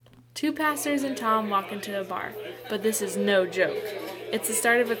Two pastors and Tom walk into a bar, but this is no joke. It's the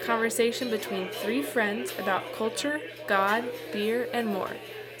start of a conversation between three friends about culture, God, beer, and more.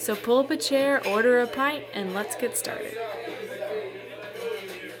 So pull up a chair, order a pint, and let's get started.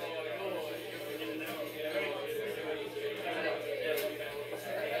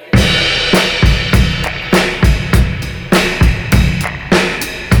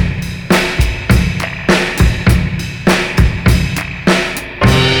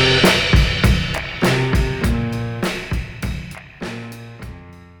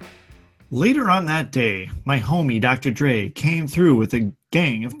 Later on that day, my homie Dr. Dre came through with a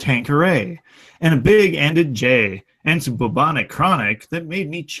gang of Tanqueray and a big-ended J and some bubonic chronic that made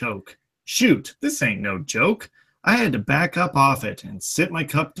me choke. Shoot, this ain't no joke. I had to back up off it and sit my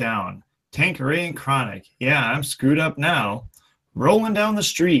cup down. Tanqueray and chronic, yeah, I'm screwed up now. Rolling down the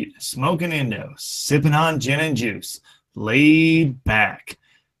street, smoking Indo, sipping on gin and juice, laid back.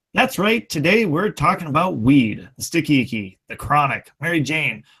 That's right, today we're talking about weed, the sticky icky, the chronic, Mary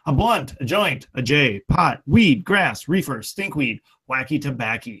Jane, a blunt, a joint, a J, pot, weed, grass, reefer, stinkweed, wacky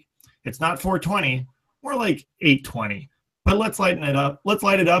tobacco. It's not 420, more like 820. But let's light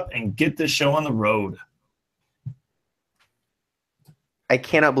it up and get this show on the road. I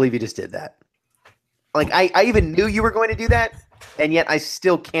cannot believe you just did that. Like I even knew you were going to do that, and yet I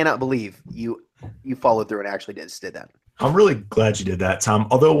still cannot believe you followed through and actually did that. I'm really glad you did that, Tom.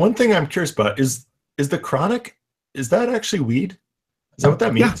 Although one thing I'm curious about is the chronic, is that actually weed? Is that what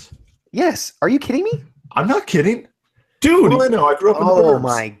that means? Yeah. Yes. Are you kidding me? I'm not kidding. Dude. Well, I know. I grew up in the Oh burbs.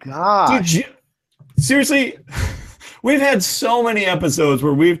 my God. Seriously, we've had so many episodes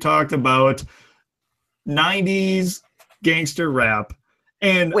where we've talked about 90s gangster rap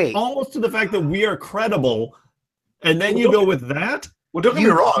and almost to the fact that we are credible. And then you go with that? Well, don't get me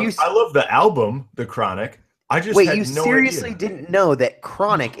wrong. I love the album, The Chronic. I just had you no seriously idea. didn't know that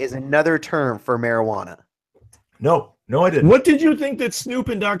chronic is another term for marijuana? No, I didn't. What did you think that Snoop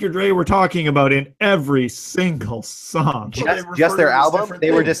and Dr. Dre were talking about in every single song? Just their album?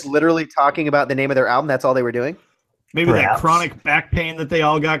 They were just literally talking about the name of their album? That's all they were doing? Maybe that chronic back pain that they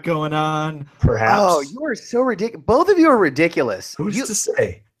all got going on. Perhaps. Oh, you are so ridiculous. Both of you are ridiculous. Who's to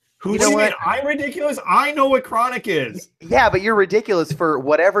say? What do you mean? I'm ridiculous? I know what chronic is. Yeah, but you're ridiculous for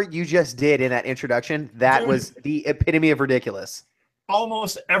whatever you just did in that introduction. That was the epitome of ridiculous.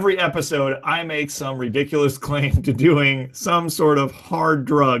 Almost every episode, I make some ridiculous claim to doing some sort of hard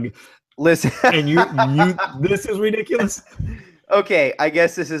drug. Listen. And you this is ridiculous? Okay, I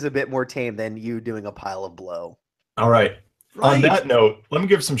guess this is a bit more tame than you doing a pile of blow. All right. On that note, let me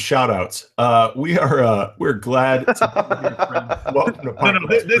give some shout outs. We're glad to welcome to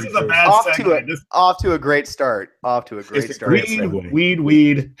this is a bad segment. Off to a great start.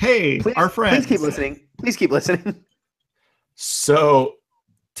 Weed. Hey, our friends. Please keep listening. So,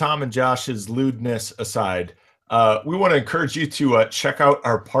 Tom and Josh's lewdness aside, we want to encourage you to check out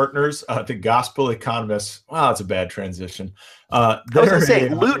our partners, the Gospel Economists. Wow, that's a bad transition. I was going to say,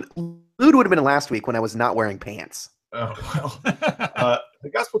 lewd would have been last week when I was not wearing pants. Oh, well. The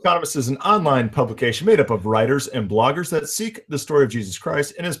Gospel Economist is an online publication made up of writers and bloggers that seek the story of Jesus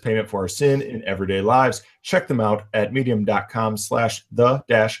Christ and his payment for our sin in everyday lives. Check them out at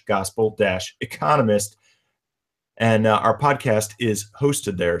medium.com/the-gospel-economist. And our podcast is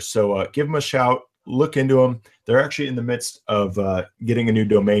hosted there. So give them a shout. Look into them. They're actually in the midst of getting a new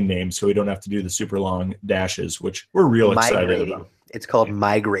domain name, so we don't have to do the super long dashes, which we're real excited about. It's called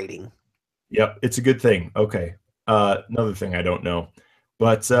migrating. Yep, it's a good thing. Okay. Another thing I don't know.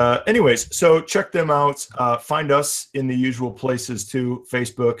 But anyways, so check them out. Find us in the usual places too: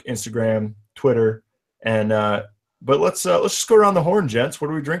 Facebook, Instagram, Twitter. And but let's just go around the horn, gents. What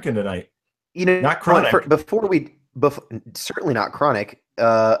are we drinking tonight? Not chronic. Certainly not chronic,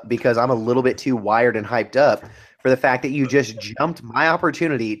 because I'm a little bit too wired and hyped up for the fact that you just jumped my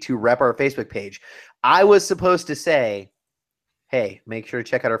opportunity to rep our Facebook page. I was supposed to say, hey, make sure to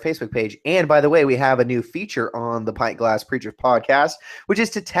check out our Facebook page. And by the way, we have a new feature on the Pint Glass Preachers podcast, which is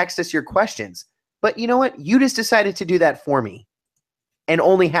to text us your questions. But you know what? You just decided to do that for me. And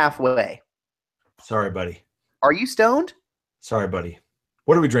only halfway. Sorry, buddy. Are you stoned? Sorry, buddy.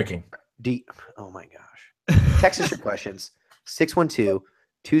 What are we drinking? Oh, my gosh. Text us your questions.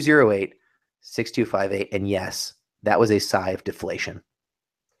 612-208-6258. And yes, that was a sigh of deflation.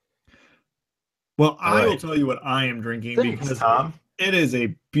 Well, I will tell you what I am drinking because Tom, it is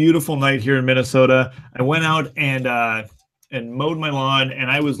a beautiful night here in Minnesota. I went out and mowed my lawn,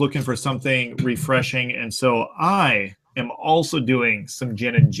 and I was looking for something refreshing, and so I am also doing some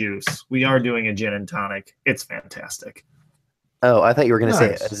gin and juice. We are doing a gin and tonic. It's fantastic. Oh, I thought you were going to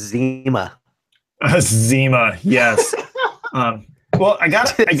say a Zima. A Zima, yes. Well, I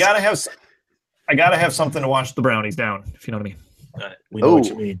gotta have something to wash the brownies down, if you know what I mean. We know what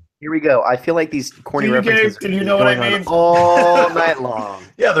you mean. Here we go. I feel like these corny references Did you know what I going on mean? all night long.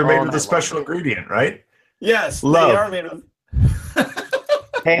 Yeah, they're made All with a night special long. ingredient, right? Yes, Love. they are made of.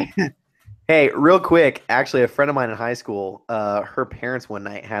 Hey, real quick. Actually, a friend of mine in high school, her parents one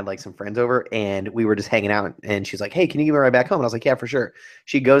night had like some friends over, and we were just hanging out. And she's like, "Hey, can you give me a ride back home?" And I was like, "Yeah, for sure."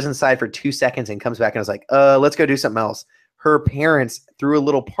 She goes inside for 2 seconds and comes back, and I was like, let's go do something else." Her parents threw a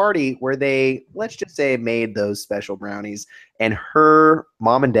little party where they, let's just say, made those special brownies, and her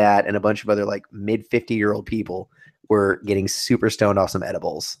mom and dad and a bunch of other like mid 50-year-old people were getting super stoned off some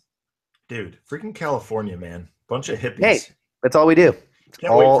edibles. Dude, freaking California, man. Bunch of hippies. Hey, that's all we do.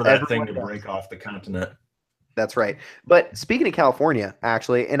 Can't wait for that everyone thing to does. break off the continent. That's right. But speaking of California,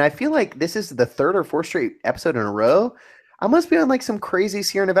 actually, and I feel like this is the third or fourth straight episode in a row, I must be on like some crazy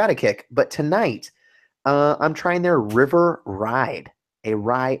Sierra Nevada kick. But tonight, I'm trying their River Ride, a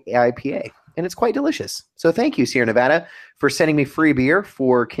rye IPA, and it's quite delicious. So thank you, Sierra Nevada, for sending me free beer,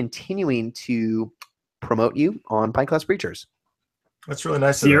 for continuing to promote you on Pine Class Preachers. That's really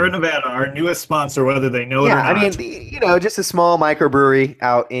nice. Sierra of them. Nevada, our newest sponsor, whether they know it or Yeah, not. I mean, just a small microbrewery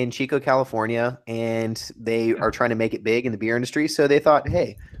out in Chico, California, and they are trying to make it big in the beer industry. So they thought,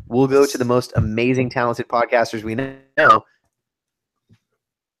 hey, we'll go to the most amazing, talented podcasters we know.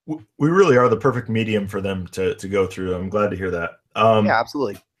 We really are the perfect medium for them to go through. I'm glad to hear that. Yeah,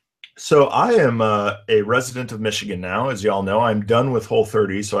 absolutely. So I am a resident of Michigan now, as y'all know. I'm done with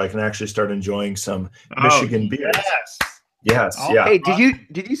Whole30, so I can actually start enjoying some Michigan beers. Yes. Yes, Oh, yeah. Hey,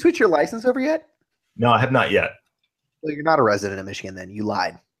 did you switch your license over yet? No, I have not yet. Well, you're not a resident of Michigan then. You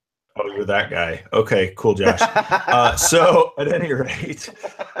lied. Oh, you're that guy. Okay, cool, Josh. So at any rate,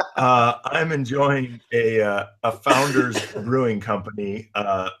 I'm enjoying a Founders Brewing Company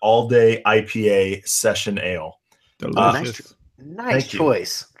all-day IPA session ale. Delicious. Nice Thank you.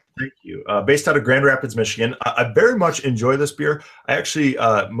 choice. Thank you. Based out of Grand Rapids, Michigan. I very much enjoy this beer. I actually,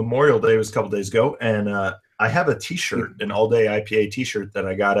 Memorial Day was a couple days ago, and I have a T-shirt, an all-day IPA T-shirt that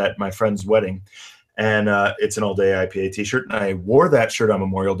I got at my friend's wedding. And it's an all-day IPA T-shirt, and I wore that shirt on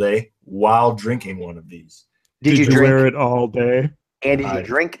Memorial Day while drinking one of these. Did you drink wear it all day? and did you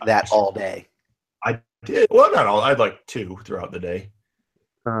drink that all day? I did. Well, not all. I'd like 2 throughout the day.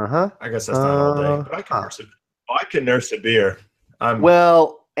 Uh-huh. I guess that's not all day, but I can nurse it. I can nurse a beer.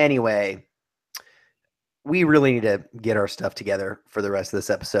 Well, anyway, we really need to get our stuff together for the rest of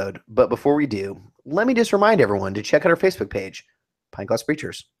this episode. But before we do, let me just remind everyone to check out our Facebook page, Pine Class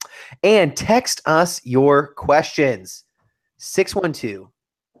Preachers, and text us your questions.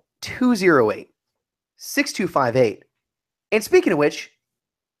 612-208-6258. And speaking of which,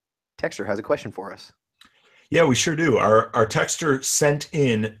 Texter has a question for us. Yeah, we sure do. Our texter sent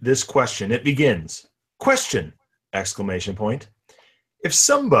in this question. It begins, question, exclamation point. If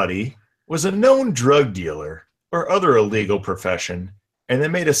somebody was a known drug dealer or other illegal profession and they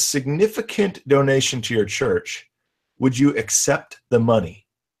made a significant donation to your church, would you accept the money?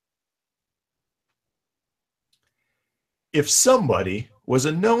 If somebody was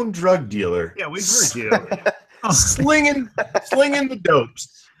a known drug dealer, Yeah, we've heard you. slinging the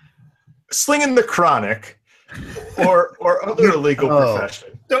dopes, slinging the chronic, or other illegal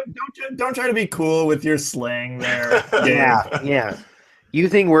profession. Don't try to be cool with your slang there. Yeah.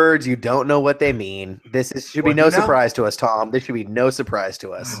 Using words you don't know what they mean. Should be What no do you know? surprise to us, Tom. This should be no surprise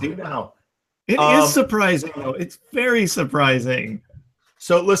to us. Do now. It is surprising, though. It's very surprising.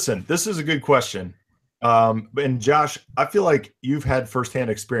 So listen, this is a good question. And Josh, I feel like you've had firsthand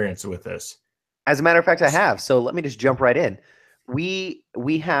experience with this. As a matter of fact, I have. So let me just jump right in. We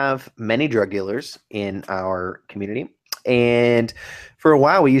have many drug dealers in our community, and for a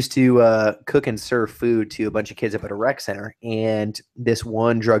while we used to cook and serve food to a bunch of kids up at a rec center. And this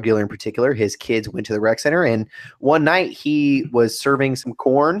one drug dealer in particular, his kids went to the rec center, and one night he was serving some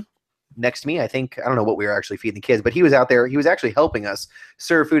corn next to me. I don't know what we were actually feeding the kids, but he was out there. He was actually helping us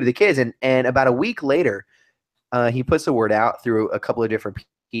serve food to the kids. And about a week later, he puts the word out through a couple of different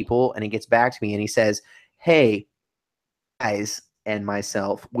people, and he gets back to me and he says, "Hey, guys and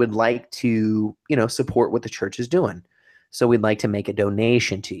myself would like to, support what the church is doing. So we'd like to make a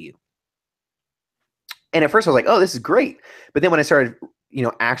donation to you." And at first I was like, "Oh, this is great." But then when I started,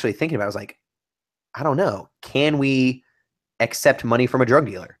 actually thinking about it, I was like, I don't know. Can we accept money from a drug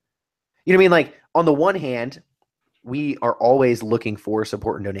dealer? You know what I mean? Like, on the one hand, we are always looking for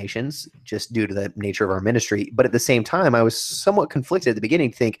support and donations just due to the nature of our ministry. But at the same time, I was somewhat conflicted at the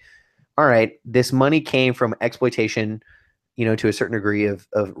beginning to think, all right, this money came from exploitation, to a certain degree of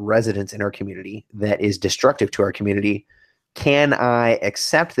residents in our community that is destructive to our community. Can I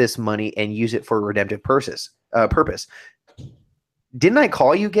accept this money and use it for a redemptive purpose? Didn't I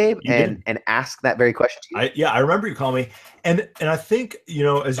call you, Gabe, You and ask that very question to you? I remember you calling me, and I think, you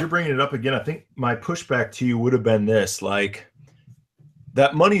know, as you're bringing it up again, I think my pushback to you would have been this: like,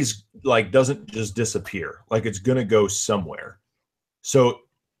 that money's like doesn't just disappear, like it's gonna go somewhere. So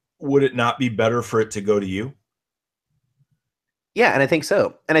would it not be better for it to go to you? Yeah, and I think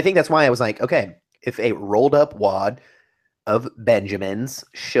so. And I think that's why I was like, okay, if a rolled up wad of Benjamins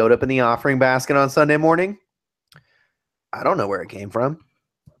showed up in the offering basket on Sunday morning, I don't know where it came from.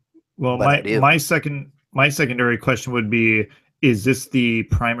 Well, But I do. my secondary question would be, is this the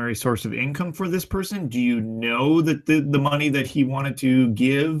primary source of income for this person? Do you know that the money that he wanted to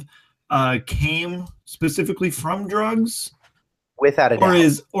give came specifically from drugs? Without a doubt.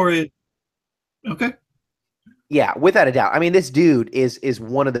 Okay. Yeah, without a doubt. I mean, this dude is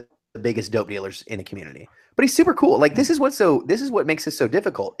one of the biggest dope dealers in the community. But he's super cool. Like, this is what makes this so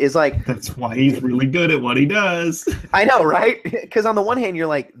difficult. Is like, That's why he's really good at what he does. I know, right? Because on the one hand, you're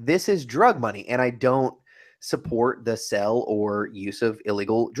like, this is drug money, and I don't support the sell or use of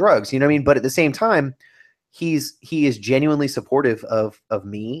illegal drugs. You know what I mean? But at the same time, he is genuinely supportive of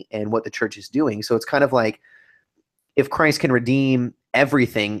me and what the church is doing. So it's kind of like, if Christ can redeem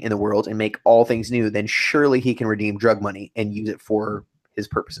everything in the world and make all things new, then surely he can redeem drug money and use it for his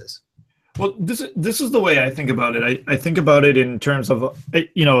purposes. Well, this is the way I think about it. I think about it in terms of,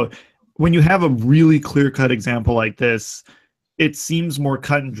 you know, when you have a really clear-cut example like this, it seems more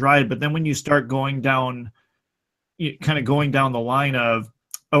cut and dried. But then when you start going down the line of,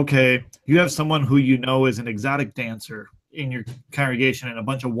 okay, you have someone who you know is an exotic dancer in your congregation, and a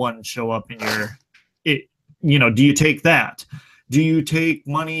bunch of ones show up in do you take that? Do you take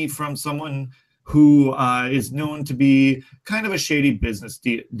money from someone who is known to be kind of a shady business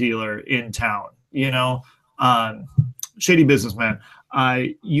dealer in town, shady businessman?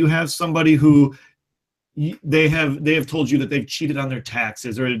 You have somebody who they have told you that they've cheated on their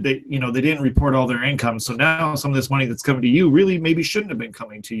taxes, or they didn't report all their income. So now some of this money that's coming to you really maybe shouldn't have been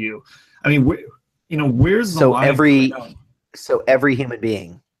coming to you. I mean, where's the line? So every human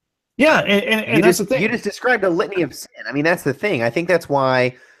being. Yeah, and that's the thing. You just described a litany of sin. I mean, that's the thing. I think that's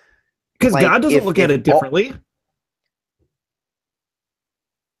why. Because God doesn't look at it differently.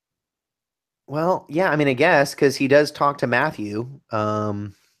 Well, yeah, I mean, I guess, because he does talk to Matthew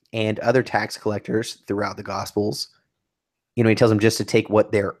and other tax collectors throughout the Gospels. He tells them just to take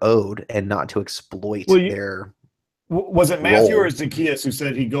what they're owed and not to exploit their. Was it Matthew or Zacchaeus who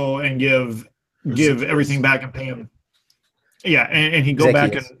said he'd go and give everything back and pay him? Yeah, and he'd go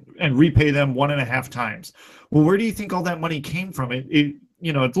Zacchaeus. back and repay them 1.5 times. Well, where do you think all that money came from? It's a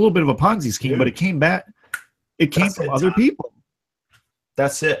little bit of a Ponzi scheme, but it came back. It came from other people.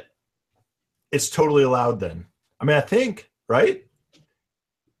 That's it. It's totally allowed then. I mean, I think, right?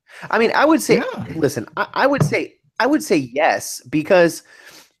 I mean, I would say, Yeah. Listen, I would say yes, because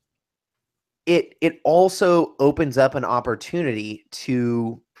it also opens up an opportunity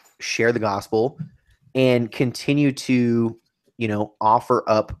to share the gospel and continue to, offer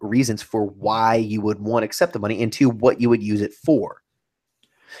up reasons for why you would want to accept the money and to what you would use it for.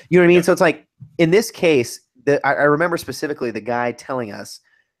 You know what I mean? Yeah. So it's like, in this case, I remember specifically the guy telling us,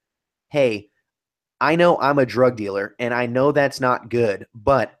 hey, I know I'm a drug dealer and I know that's not good,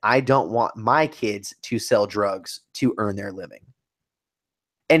 but I don't want my kids to sell drugs to earn their living.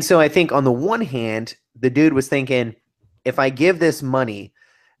 And so I think on the one hand, the dude was thinking, if I give this money,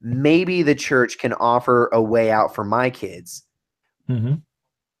 maybe the church can offer a way out for my kids. Mm-hmm.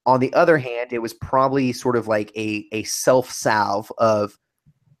 On the other hand, it was probably sort of like a self-salve of,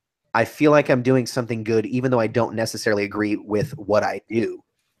 I feel like I'm doing something good, even though I don't necessarily agree with what I do.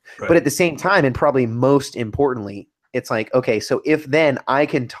 Right. But at the same time, and probably most importantly, it's like, okay, so if then I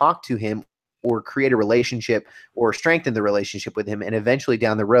can talk to him or create a relationship or strengthen the relationship with him, and eventually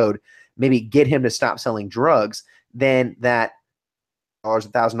down the road, maybe get him to stop selling drugs, then that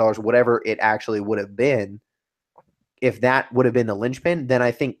 $1,000, whatever it actually would have been, if that would have been the linchpin, then I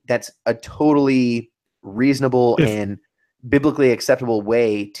think that's a totally reasonable and biblically acceptable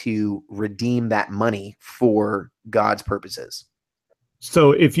way to redeem that money for God's purposes.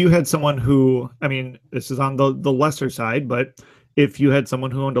 So if you had someone who, I mean, this is on the lesser side, but if you had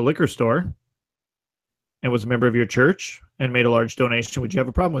someone who owned a liquor store and was a member of your church and made a large donation, would you have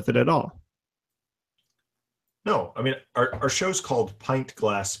a problem with it at all? No, I mean, our show's called Pint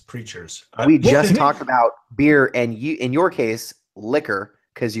Glass Preachers. We just talked about beer and, you, in your case, liquor,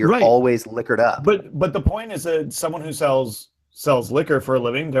 because you're always liquored up. But the point is that someone who sells liquor for a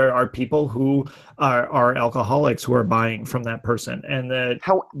living, there are people who are alcoholics who are buying from that person, and that.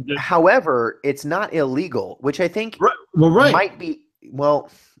 However, it's not illegal, which I think might be.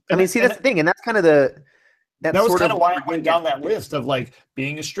 Well, I mean, see, that's the thing, and that's kind of that was kind of why I went down that list of like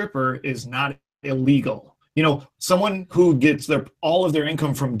being a stripper is not illegal. You know, someone who gets all of their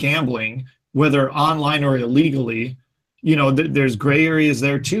income from gambling, whether online or illegally, you know, there's gray areas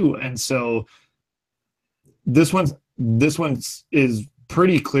there too. And so this one is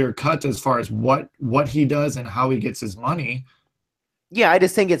pretty clear cut as far as what he does and how he gets his money. Yeah, I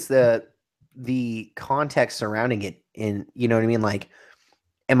just think it's the context surrounding it. In, you know what I mean? Like,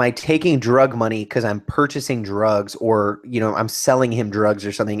 am I taking drug money because I'm purchasing drugs, or, you know, I'm selling him drugs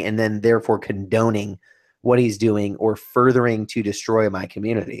or something, and then therefore condoning what he's doing or furthering to destroy my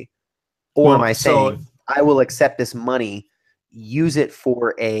community? Or am I saying I will accept this money, use it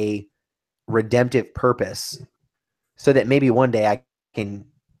for a redemptive purpose, so that maybe one day I can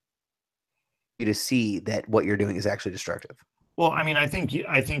to see that what you're doing is actually destructive? Well, I mean, I think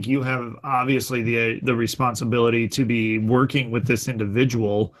you have obviously the responsibility to be working with this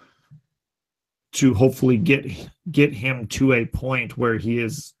individual to hopefully get him to a point where he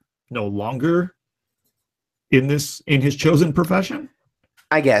is no longer in his chosen profession.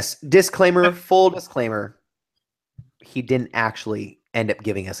 I guess. Disclaimer, full disclaimer, he didn't actually end up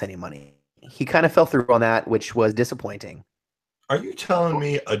giving us any money. He kind of fell through on that, which was disappointing. Are you telling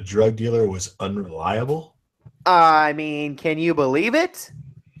me a drug dealer was unreliable? I mean, can you believe it?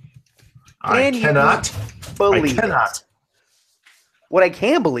 I cannot. What I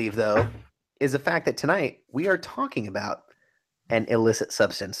can believe, though, is the fact that tonight we are talking about an illicit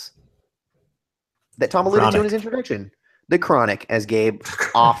substance that Tom alluded to in his introduction. The chronic, as Gabe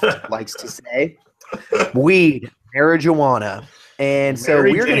oft likes to say. Weed, marijuana. And so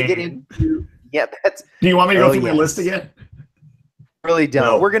we're going to get into... Yeah, that's... Do you want me to go through my list again? Really don't.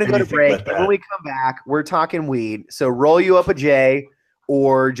 No, we're going to go to break. And when we come back, we're talking weed. So roll you up a J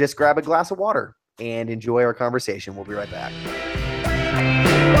or just grab a glass of water and enjoy our conversation. We'll be right back.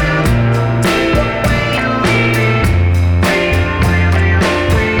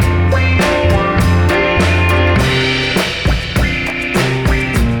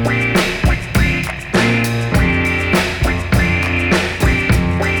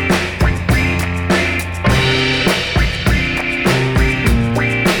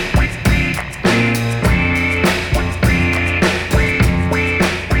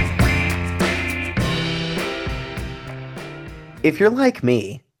 If you're like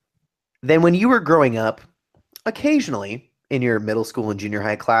me, then when you were growing up, occasionally in your middle school and junior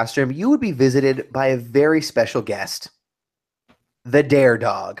high classroom, you would be visited by a very special guest, the Dare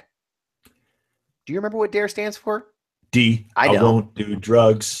Dog. Do you remember what Dare stands for? D, I won't do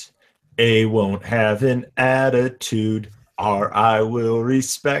drugs. A, won't have an attitude. R, I will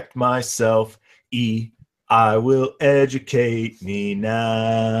respect myself. E, I will educate me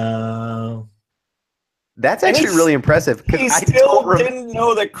now. That's actually really impressive. He still didn't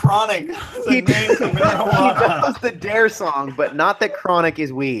know that Chronic was a name for marijuana. He knows the Dare song, but not that Chronic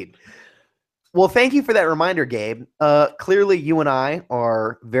is weed. Well, thank you for that reminder, Gabe. Clearly, you and I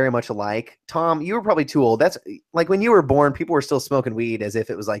are very much alike. Tom, you were probably too old. That's like when you were born, people were still smoking weed as if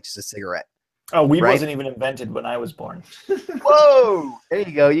it was like just a cigarette. Oh, weed wasn't even invented when I was born. Whoa! There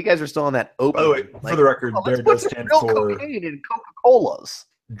you go. You guys are still on that open. By the way, for the record, Dare does stand for cocaine in Coca-Colas.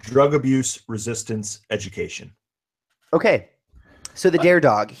 Drug Abuse Resistance Education. Okay. So the Dare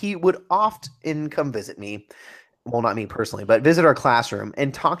Dog, he would often come visit me. Well, not me personally, but visit our classroom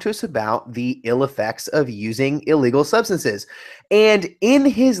and talk to us about the ill effects of using illegal substances. And in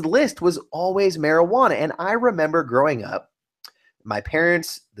his list was always marijuana. And I remember growing up, my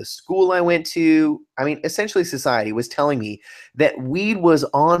parents, the school I went to, I mean, essentially society was telling me that weed was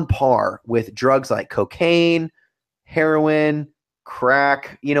on par with drugs like cocaine, heroin,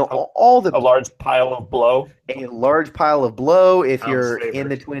 crack, you know, all the... A large pile of blow. A large pile of blow. If you're in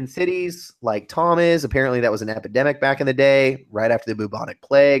the Twin Cities, like Tom is, apparently that was an epidemic back in the day, right after the bubonic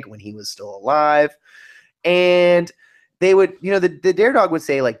plague, when he was still alive. And they would, you know, the Dare Dog would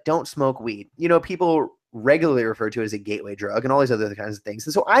say, like, don't smoke weed. You know, people regularly refer to it as a gateway drug and all these other kinds of things.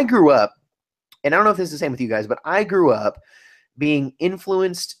 And so I grew up, and I don't know if this is the same with you guys, but I grew up being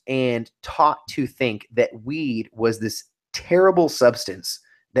influenced and taught to think that weed was this terrible substance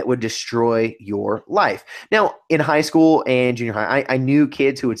that would destroy your life. Now, in high school and junior high, I knew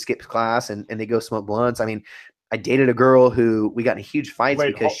kids who would skip class and they go smoke blunts. I mean, I dated a girl who we got in huge fights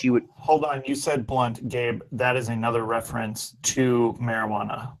because she would... Hold on. You said blunt, Gabe. That is another reference to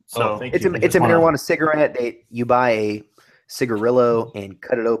marijuana. So it's a marijuana cigarette. You buy a cigarillo and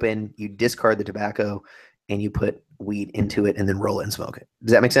cut it open. You discard the tobacco and you put weed into it and then roll it and smoke it.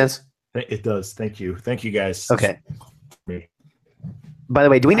 Does that make sense? It does. Thank you. Thank you, guys. Okay. By the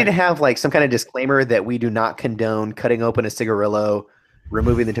way, do we need to have like some kind of disclaimer that we do not condone cutting open a cigarillo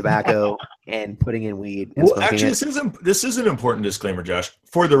removing the tobacco and putting in weed and Well, smoking actually, it. this is an important disclaimer, Josh.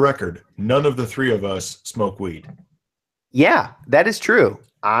 For the record, none of the three of us smoke weed. Yeah, that is true.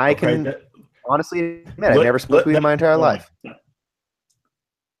 I Okay, can honestly admit I've never smoked weed in my entire life. All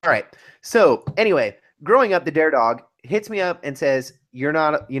right. So anyway, growing up, the Dare Dog hits me up and says, "You're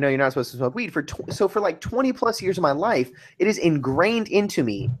not supposed to smoke weed." So for like 20 plus years of my life, it is ingrained into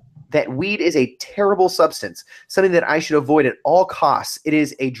me that weed is a terrible substance, something that I should avoid at all costs. It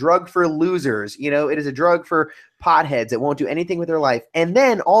is a drug for losers. It is a drug for potheads that won't do anything with their life. And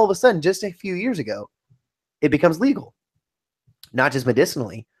then all of a sudden, just a few years ago, it becomes legal, not just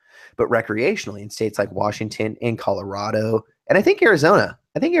medicinally, but recreationally in states like Washington and Colorado, and I think Arizona.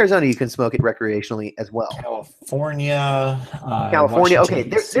 You can smoke it recreationally as well. California. Okay,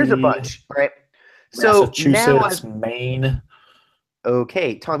 there's a bunch, right? So Massachusetts, Maine.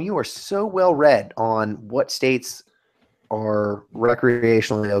 Okay, Tom, you are so well read on what states are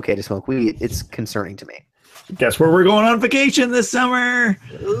recreationally okay to smoke weed. It's concerning to me. Guess where we're going on vacation this summer?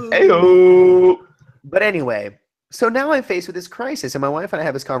 Heyo. But anyway, so now I'm faced with this crisis, and my wife and I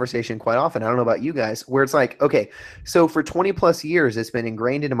have this conversation quite often. I don't know about you guys, where it's like, okay, so for 20 plus years, it's been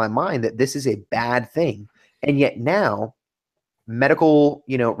ingrained into my mind that this is a bad thing. And yet now medical,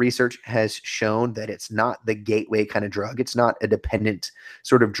 research has shown that it's not the gateway kind of drug. It's not a dependent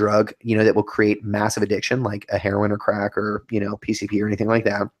sort of drug, that will create massive addiction like a heroin or crack or, PCP or anything like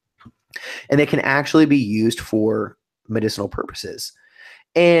that. And they can actually be used for medicinal purposes.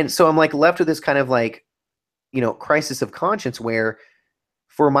 And so I'm like left with this kind of like, crisis of conscience where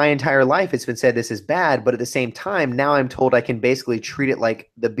for my entire life it's been said this is bad, but at the same time, now I'm told I can basically treat it like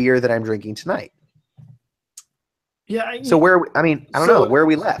the beer that I'm drinking tonight. Yeah. So I don't know, where are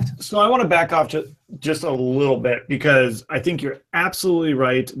we left? So I want to back off just a little bit because I think you're absolutely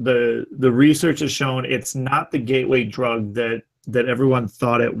right. The research has shown it's not the gateway drug that everyone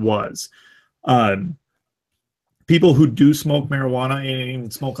thought it was. People who do smoke marijuana and even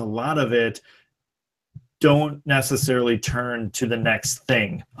smoke a lot of it don't necessarily turn to the next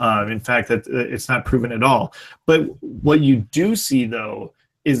thing. In fact, that it's not proven at all. But what you do see though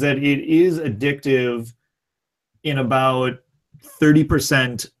is that it is addictive in about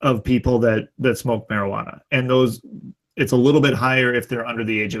 30% of people that smoke marijuana. And it's a little bit higher if they're under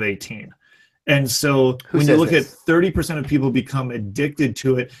the age of 18. And so when you look at 30% of people become addicted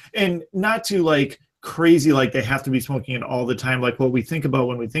to it, and not to like crazy, like they have to be smoking it all the time, like what we think about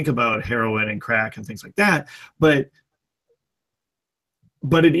when we think about heroin and crack and things like that. But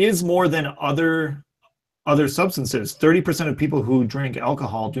it is more than other substances. 30% of people who drink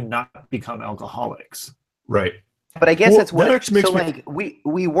alcohol do not become alcoholics. Right. But I guess that's what. So like we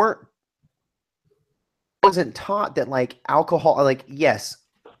wasn't taught that like alcohol, like yes,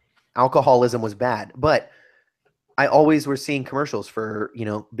 alcoholism was bad, but I always were seeing commercials for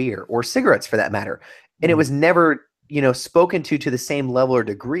beer or cigarettes for that matter, and it was never spoken to the same level or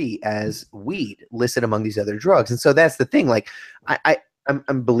degree as weed listed among these other drugs. And so that's the thing. Like I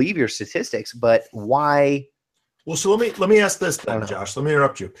believe your statistics, but why? Well, so let me ask this then, Josh. Let me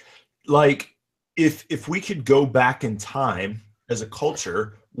interrupt you. Like, if we could go back in time as a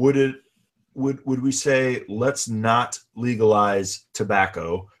culture, would we say let's not legalize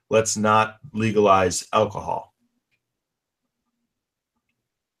tobacco, let's not legalize alcohol?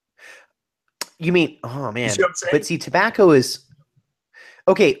 You mean, oh man, but see, tobacco is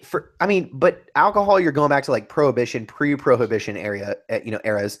okay but alcohol, you're going back to like prohibition, pre-prohibition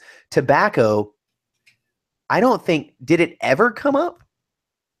eras. Tobacco, I don't think, did it ever come up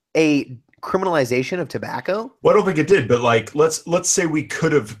a criminalization of tobacco? Well, I don't think it did, but like let's say we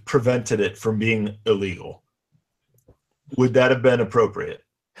could have prevented it from being illegal. Would that have been appropriate?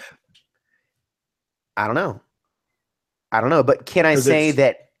 I don't know, but can I say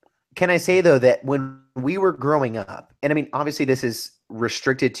though that when we were growing up, and I mean obviously this is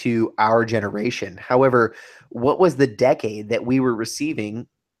restricted to our generation, however, what was the decade that we were receiving,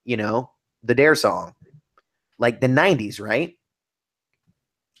 the Dare song? Like the 90s, right?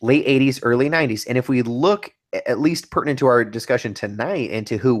 Late 80s, early 90s. And if we look at least pertinent to our discussion tonight and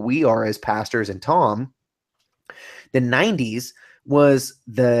to who we are as pastors and Tom, the 90s was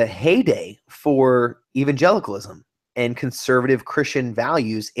the heyday for evangelicalism and conservative Christian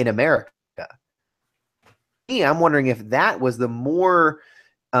values in America. I'm wondering if that was the more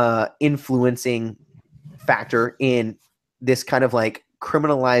influencing factor in this kind of like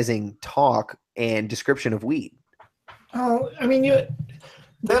criminalizing talk and description of weed. Oh, I mean,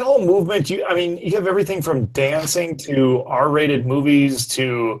 that whole movement, you have everything from dancing to R-rated movies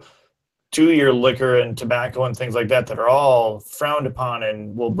to your liquor and tobacco and things like that are all frowned upon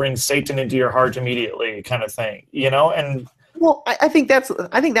and will bring Satan into your heart immediately kind of thing, and Well, I think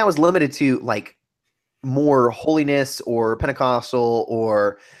that was limited to like more holiness or Pentecostal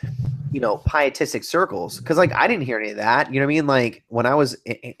or pietistic circles, because like I didn't hear any of that. You know what I mean? Like when I was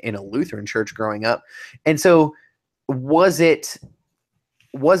in a Lutheran church growing up, and so was it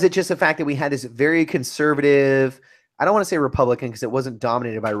just the fact that we had this very conservative, I don't want to say Republican because it wasn't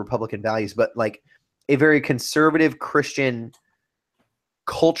dominated by Republican values, but like a very conservative Christian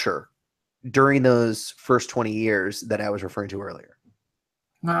culture during those first 20 years that I was referring to earlier?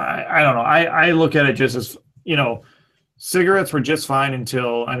 I don't know. I look at it just as, cigarettes were just fine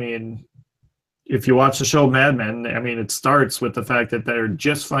until, if you watch the show Mad Men, it starts with the fact that they're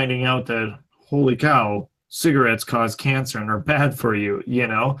just finding out that, holy cow, cigarettes cause cancer and are bad for you,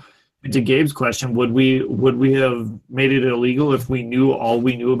 To Gabe's question, would we have made it illegal if we knew all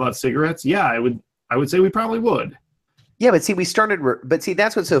we knew about cigarettes? Yeah, I would say we probably would. Yeah, but see,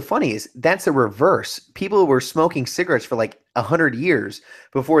 that's what's so funny is that's the reverse. People were smoking cigarettes for like 100 years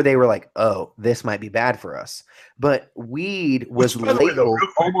before they were like, oh, this might be bad for us. But weed was labeled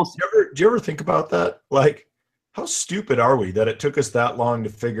almost. Do you ever think about that? Like, how stupid are we that it took us that long to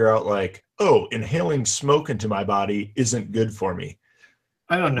figure out, like, oh, inhaling smoke into my body isn't good for me?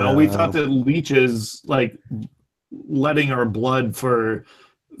 I don't know. We thought that leeches, like letting our blood for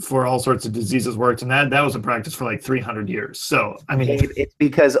all sorts of diseases worked, and that was a practice for like 300 years. So it's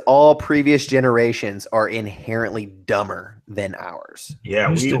because all previous generations are inherently dumber than ours. Yeah,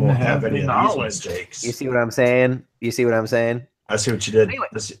 we don't have any of these mistakes. You see what I'm saying? I see what you did. Anyway,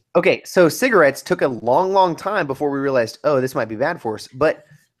 okay, so cigarettes took a long time before we realized, oh, this might be bad for us. But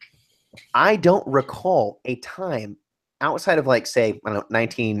I don't recall a time outside of, like, say, I don't know,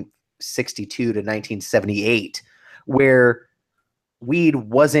 1962 to 1978 where weed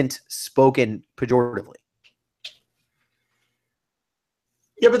wasn't spoken pejoratively.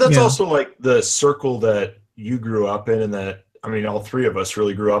 Yeah, but that's also like the circle that you grew up in, and that, all three of us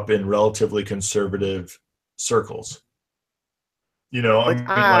really grew up in relatively conservative circles.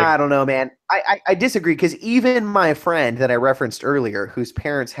 I don't know, man. I disagree, because even my friend that I referenced earlier, whose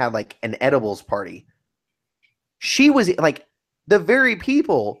parents had like an edibles party, she was like the very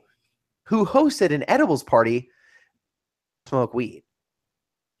people who hosted an edibles party smoke weed.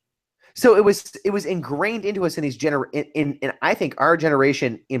 So it was ingrained into us in these in I think our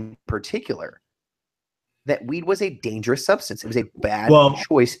generation in particular, that weed was a dangerous substance. It was a bad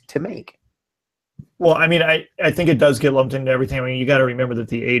choice to make. Well, I think it does get lumped into everything. You got to remember that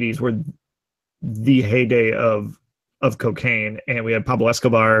the 80s were the heyday of cocaine, and we had Pablo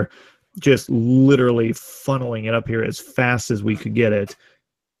Escobar just literally funneling it up here as fast as we could get it.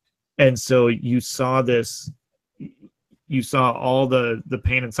 And so you saw all the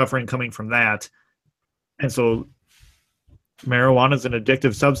pain and suffering coming from that. And so marijuana is an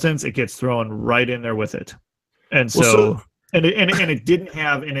addictive substance. It gets thrown right in there with it. And so, it didn't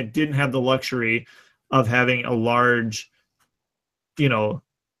have the luxury of having a large,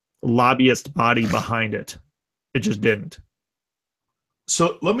 lobbyist body behind it. It just didn't.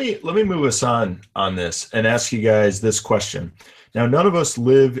 So let me move us on this and ask you guys this question. Now, none of us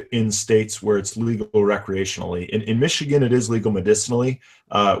live in states where it's legal recreationally. In Michigan, it is legal medicinally,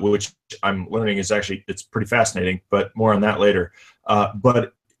 which I'm learning is actually, it's pretty fascinating, but more on that later.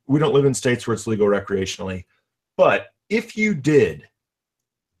 But we don't live in states where it's legal recreationally. But if you did,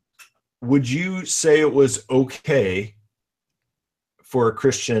 would you say it was okay for a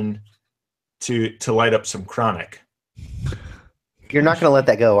Christian to light up some chronic? You're not going to let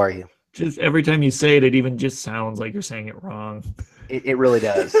that go, are you? Just every time you say it, it even just sounds like you're saying it wrong. It really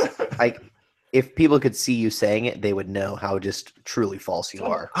does. Like, if people could see you saying it, they would know how just truly false you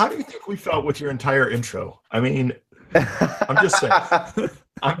are. How do you think we felt with your entire intro? I'm just saying.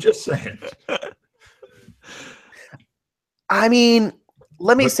 I'm just saying.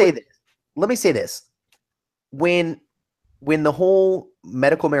 Let me say this. When the whole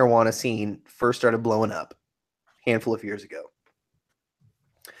medical marijuana scene first started blowing up a handful of years ago,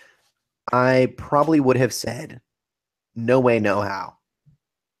 I probably would have said, no way, no how.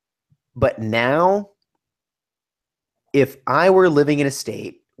 But now, if I were living in a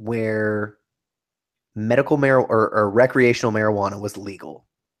state where medical marijuana or recreational marijuana was legal,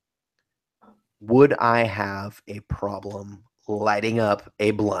 would I have a problem lighting up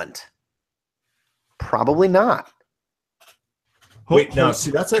a blunt? Probably not. Wait, no,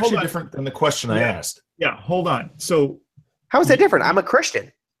 see, that's actually different than the question I asked. Yeah, hold on. So, how is that different? I'm a Christian.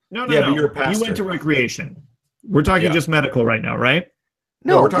 No. But you're a pastor. You went to recreation. We're talking just medical right now, right?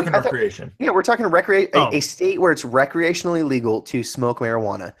 No, we're talking recreation. Yeah, we're talking a state where it's recreationally legal to smoke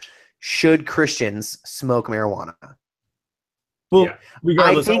marijuana. Should Christians smoke marijuana? Well, Yeah.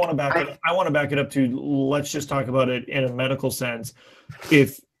 regardless, I think- want to back it. I want to back it up to let's just talk about it in a medical sense.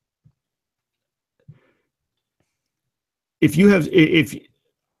 If you have, if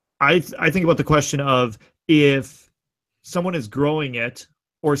I think about the question of if someone is growing it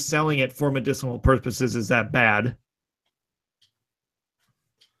or selling it for medicinal purposes, is that bad?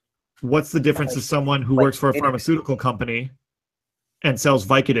 What's the difference of someone who works for a pharmaceutical company and sells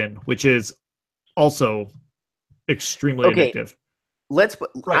Vicodin, which is also extremely addictive? Let's.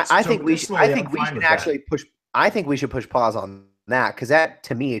 Right, I so think we should. medicinally, I think I'm we fine should with that. actually push. I think we should push pause on that because that,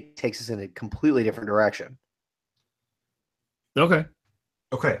 to me, takes us in a completely different direction. Okay.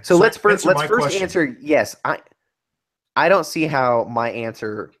 Okay. So let's answer first my question. answer. Yes, I don't see how my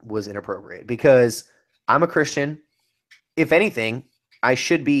answer was inappropriate because I'm a Christian. If anything, I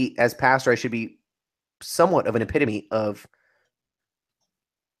should be, as pastor, I should be somewhat of an epitome of.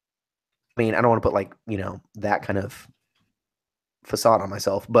 I mean, I don't want to put like, that kind of facade on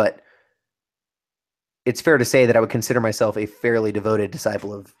myself, but it's fair to say that I would consider myself a fairly devoted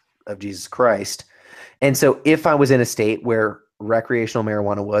disciple of Jesus Christ. And so if I was in a state where recreational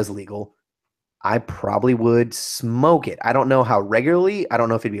marijuana was legal, I probably would smoke it. I don't know how regularly. I don't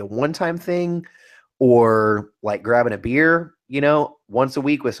know if it'd be a one-time thing or like grabbing a beer, once a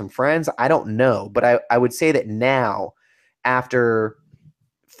week with some friends. I don't know. But I would say that now, after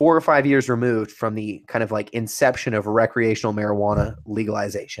 4 or 5 years removed from the kind of like inception of recreational marijuana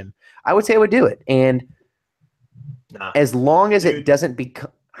legalization, I would say I would do it. And as long as it doesn't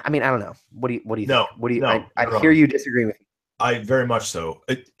become, I mean, I don't know. What do you No, think? What do you, no, I you're hear wrong. you disagreeing with me. I very much so.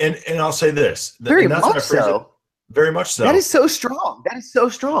 And I'll say this. Very and that's much my phrase. so. Very much so. That is so strong. That is so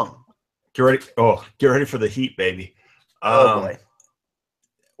strong. Get ready. Oh, get ready for the heat, baby. Oh boy.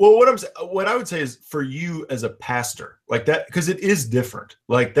 Well, what I would say is for you as a pastor, like that, because it is different.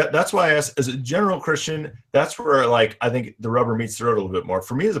 Like that. That's why I asked, as a general Christian, that's where like I think the rubber meets the road a little bit more.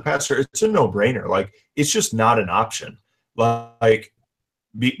 For me as a pastor, it's a no-brainer. Like it's just not an option. Like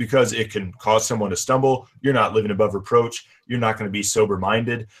because it can cause someone to stumble. You're not living above reproach. You're not going to be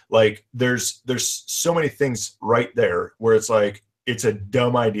sober-minded. Like there's so many things right there where it's like it's a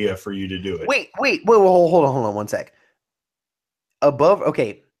dumb idea for you to do it. Wait, hold on 1 sec. Above,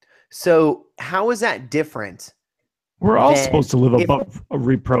 okay. So how is that different? We're all Then supposed to live if- above a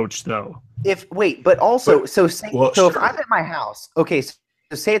reproach, though. But also, But- so well, if sure. I'm at my house, okay, so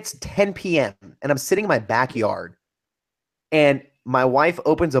say it's 10 p.m. and I'm sitting in my backyard and my wife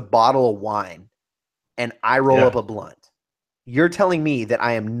opens a bottle of wine and I roll Yeah. up a blunt. You're telling me that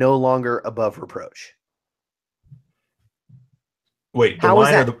I am no longer above reproach. Wait, the How is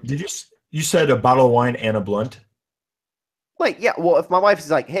wine or that- did you said a bottle of wine and a blunt? Like, yeah, well, if my wife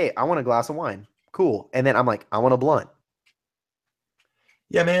is like, hey, I want a glass of wine, cool. And then I'm like, I want a blunt.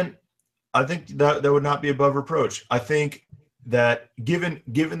 Yeah, man. I think that would not be above reproach. I think that given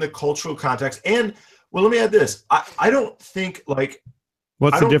the cultural context and well, let me add this. I don't think like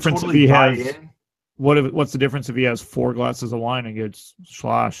What's I the don't difference totally if he buy has in. what's the difference if he has 4 glasses of wine and gets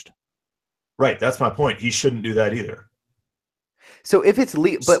sloshed? Right, that's my point. He shouldn't do that either. So if it's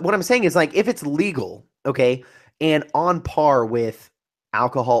legal, but what I'm saying is like, if it's legal, okay, and on par with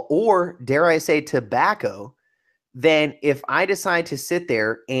alcohol or dare I say tobacco, then if I decide to sit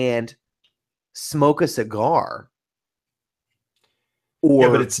there and smoke a cigar or Yeah,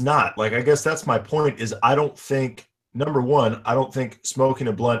 but it's not. Like I guess that's my point is I don't think number one, I don't think smoking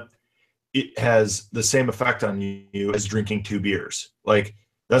a blunt it has the same effect on you as drinking 2 beers. Like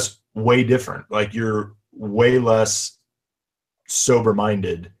that's way different. Like you're way less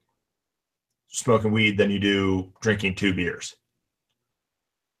sober-minded smoking weed than you do drinking 2 beers.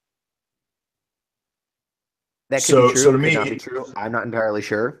 that could so- be true, so to could me, not be true. I'm not entirely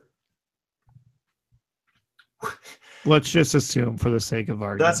sure. Let's just assume for the sake of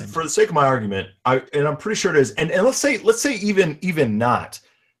argument. That's for the sake of my argument. I'm pretty sure it is. And let's say even not,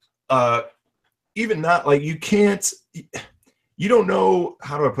 like you can't, you don't know,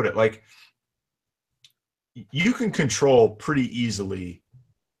 how do I put it? Like you can control pretty easily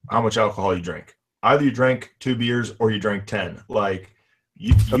how much alcohol you drink. Either you drank 2 beers or you drank 10. Like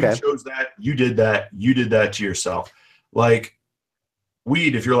you Okay. chose that, you did that to yourself. Like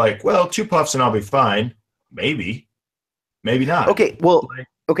weed, if you're like, well, 2 puffs and I'll be fine. Maybe not. Okay, well, Like-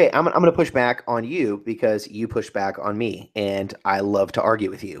 okay, I'm going to push back on you because you push back on me, and I love to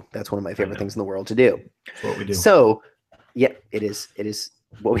argue with you. That's one of my favorite know. things in the world to do. That's what we do. So, yeah, it is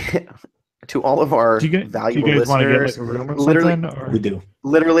what we to all of our do you valuable guys want to get listeners. like a room or literally- something? Or? we do.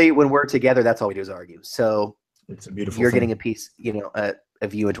 Literally, when we're together, that's all we do is argue. So It's a beautiful you're thing. getting a piece, a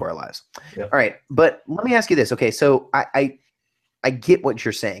view into our lives. Yep. All right, but let me ask you this. Okay, so I get what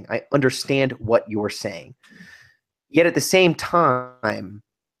you're saying. I understand what you're saying. Yet at the same time,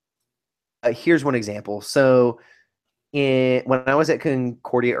 here's one example. So when I was at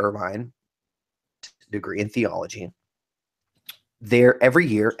Concordia Irvine, degree in theology, there every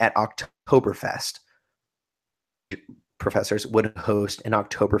year at Oktoberfest, professors would host an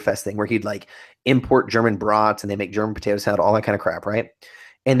Oktoberfest thing where he'd like import German brats and they make German potato salad, all that kind of crap, right?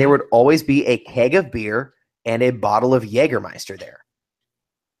 And there would always be a keg of beer and a bottle of Jägermeister there.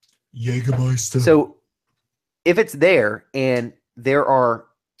 Jägermeister. So if it's there and there are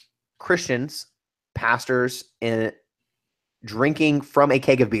Christians, pastors, and drinking from a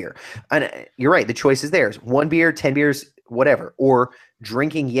keg of beer, and you're right, the choice is theirs: 1 beer, 10 beers, whatever, or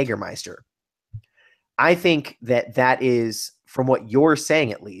drinking Jägermeister. I think that is, from what you're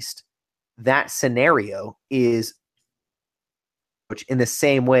saying at least, that scenario is in the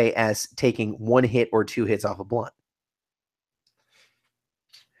same way as taking 1 hit or 2 hits off a blunt.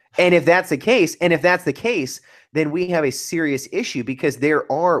 And if that's the case, then we have a serious issue, because there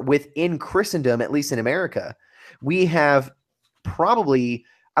are, within Christendom, at least in America, we have probably,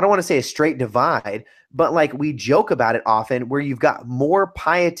 I don't want to say a straight divide, but like we joke about it often, where you've got more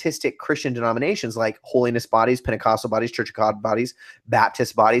pietistic Christian denominations like Holiness bodies, Pentecostal bodies, Church of God bodies,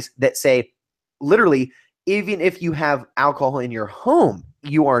 Baptist bodies that say literally, even if you have alcohol in your home,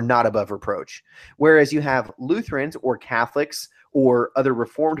 you are not above reproach. Whereas you have Lutherans or Catholics or other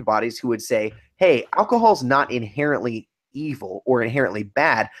Reformed bodies who would say, hey, alcohol's not inherently evil or inherently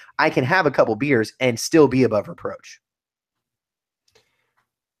bad. I can have a couple beers and still be above reproach.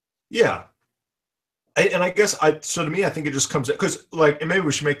 Yeah. And I guess so to me, I think it just comes, because like, and maybe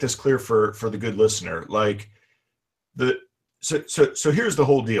we should make this clear for the good listener. Like so here's the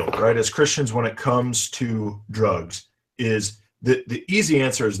whole deal, right? As Christians, when it comes to drugs, is the easy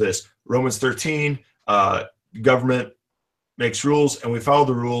answer is this: Romans 13, government makes rules and we follow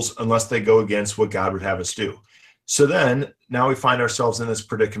the rules unless they go against what God would have us do. So then now we find ourselves in this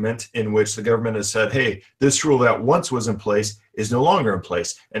predicament in which the government has said, hey, this rule that once was in place is no longer in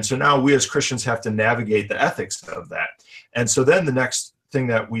place. And so now we as Christians have to navigate the ethics of that. And so then the next thing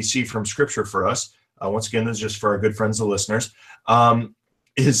that we see from Scripture for us, once again, this is just for our good friends, the listeners,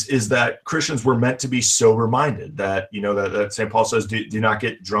 is that Christians were meant to be sober-minded. That, you know, that St. Paul says, do not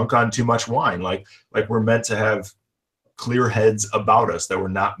get drunk on too much wine. Like we're meant to have clear heads about us, that we're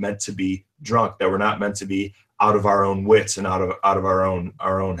not meant to be drunk, that we're not meant to be out of our own wits and out of our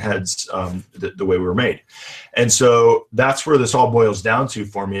own heads, the way we were made. And so that's where this all boils down to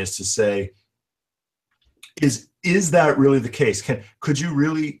for me, is to say, is that really the case? Can you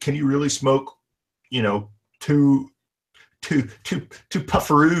really smoke, you know, two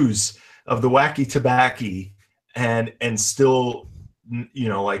pufferoos of the wacky tobacco and still, you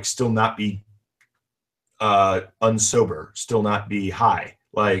know, like still not be unsober, still not be high,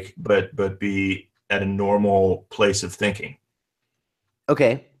 like, but be at a normal place of thinking?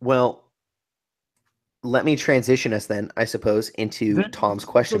 Okay, well, let me transition us then, I suppose, into Tom's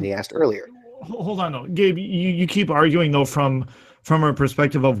question he asked earlier. Hold on though, Gabe. You keep arguing though from a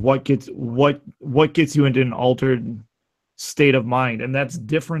perspective of what gets you into an altered state of mind, and that's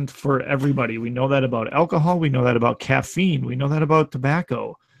different for everybody. We know that about alcohol. We know that about caffeine. We know that about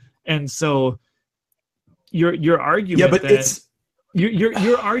tobacco, and so your argument. Yeah, but it's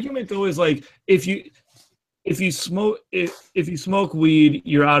your argument though is like if you smoke weed,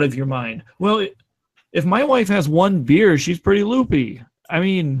 you're out of your mind. Well, if my wife has 1 beer, she's pretty loopy. I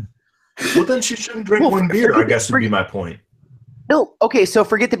mean, well, then she shouldn't drink 1 beer, I guess would be my point. No, okay, so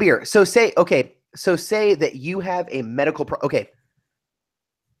forget the beer. So say that you have a medical okay.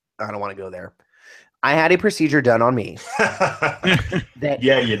 I don't want to go there. I had a procedure done on me.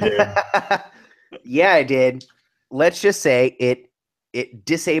 Yeah, you did. Yeah, I did. Let's just say it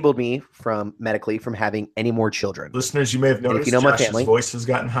disabled me medically from having any more children. Listeners, you may have noticed, if you know my Josh's family, voice has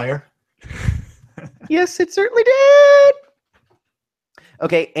gotten higher. Yes, it certainly did.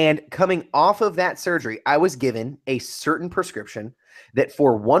 Okay, and coming off of that surgery, I was given a certain prescription that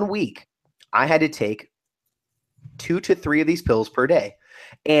for 1 week, I had to take 2 to 3 of these pills per day.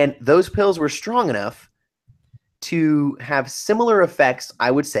 And those pills were strong enough to have similar effects,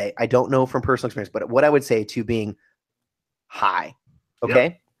 I would say. I don't know from personal experience, but what I would say to being high. Okay?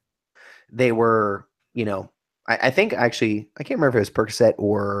 Yep. They were, you know, I think actually, I can't remember if it was Percocet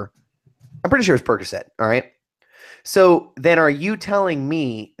or I'm pretty sure it was Percocet. All right. So then are you telling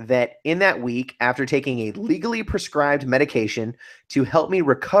me that in that week, after taking a legally prescribed medication to help me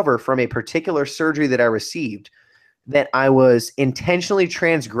recover from a particular surgery that I received, that I was intentionally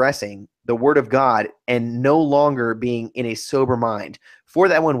transgressing the word of God and no longer being in a sober mind for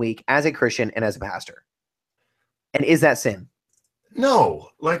that 1 week as a Christian and as a pastor? And is that sin? No,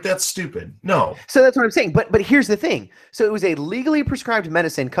 like that's stupid. No. So that's what I'm saying. But here's the thing. So it was a legally prescribed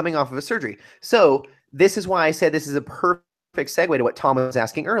medicine coming off of a surgery. So this is why I said this is a perfect segue to what Tom was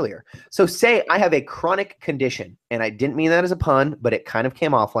asking earlier. So say I have a chronic condition, and I didn't mean that as a pun, but it kind of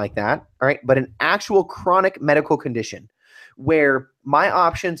came off like that. All right. But an actual chronic medical condition where my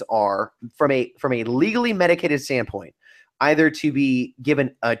options are from a legally medicated standpoint, either to be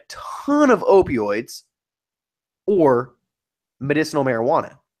given a ton of opioids or medicinal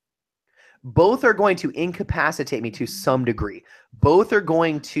marijuana. Both are going to incapacitate me to some degree. Both are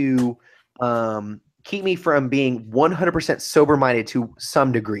going to keep me from being 100% sober-minded to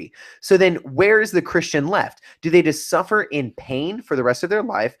some degree. So then where is the Christian left? Do they just suffer in pain for the rest of their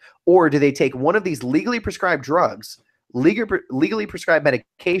life, or do they take one of these legally prescribed drugs, legally prescribed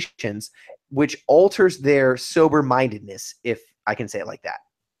medications, which alters their sober-mindedness, if I can say it like that?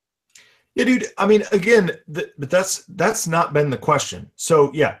 Yeah, dude. I mean, again, but that's not been the question.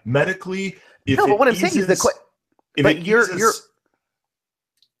 So yeah, medically, if no, but what I'm eases, saying is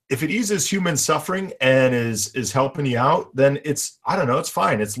if it eases human suffering and is helping you out, then it's, I don't know, it's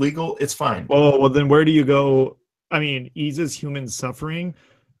fine. It's legal. It's fine. Well, then where do you go? I mean, eases human suffering.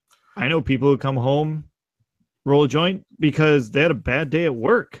 I know people who come home, roll a joint because they had a bad day at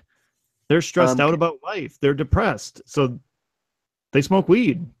work. They're stressed out about life. They're depressed. So they smoke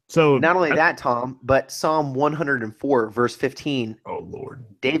weed. So not only that, Tom, but Psalm 104, verse 15. Oh, Lord.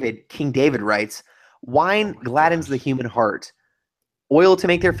 King David writes, wine gladdens the human heart, oil to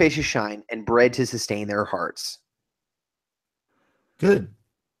make their faces shine, and bread to sustain their hearts. Good.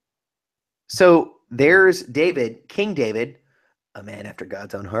 So there's David, King David, a man after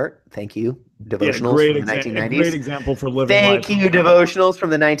God's own heart. Thank you, devotionals from the 1990s. Great example for living Thank life. you, devotionals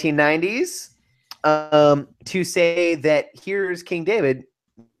from the 1990s. To say that here's King David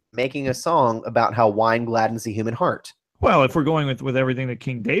making a song about how wine gladdens the human heart. Well, if we're going with everything that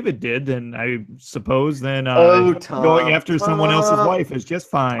King David did, then I suppose then going after someone else's wife is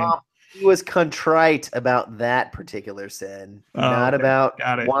just fine. Tom, he was contrite about that particular sin, not about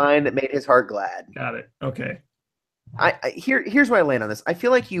wine that made his heart glad. Got it. Okay. Here's where I land on this. I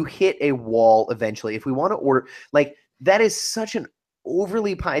feel like you hit a wall eventually. If we want to order, like, that is such an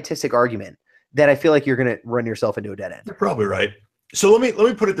overly pietistic argument that I feel like you're going to run yourself into a dead end. You're probably right. So let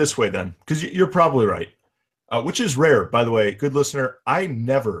me put it this way then, because you're probably right, which is rare, by the way. Good listener, I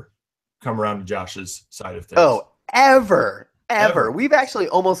never come around to Josh's side of things. Oh, ever. We've actually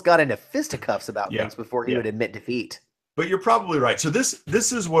almost got into fisticuffs about things before he would admit defeat. But you're probably right. So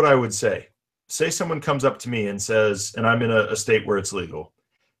this is what I would say. Say someone comes up to me and says, and I'm in a state where it's legal,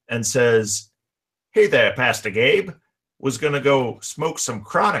 and says, "Hey there, Pastor Gabe, was going to go smoke some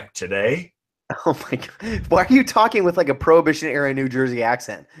chronic today." Oh my God. Why are you talking with like a Prohibition era New Jersey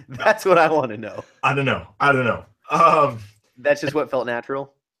accent? That's what I want to know. I don't know. That's just what felt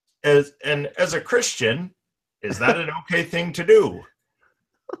natural. As a Christian, is that an okay thing to do?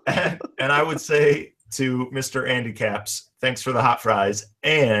 And I would say to Mr. Andy Caps, thanks for the hot fries.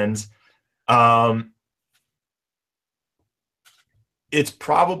 And it's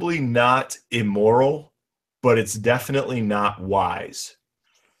probably not immoral, but it's definitely not wise.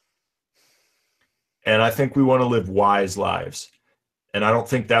 And I think we want to live wise lives. And I don't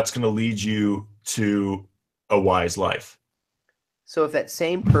think that's going to lead you to a wise life. So if that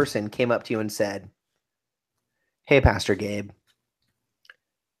same person came up to you and said, "Hey, Pastor Gabe,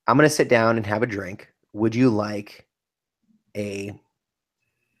 I'm going to sit down and have a drink. Would you like a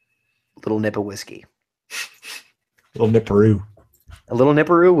little nip of whiskey?" A little nipperoo. A little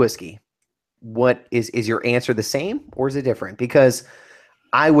nipperoo whiskey. What is your answer the same or is it different? Because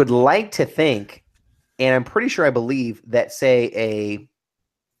I would like to think, and I'm pretty sure I believe that, say, a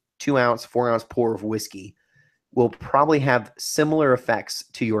 2-ounce, 4-ounce pour of whiskey will probably have similar effects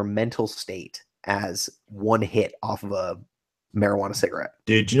to your mental state as one hit off of a marijuana cigarette.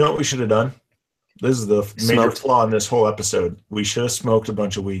 Dude, you know what we should have done? This is the major flaw in this whole episode. We should have smoked a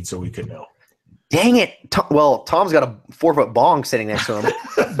bunch of weed so we could know. Dang it. Tom's got a 4-foot bong sitting next to him.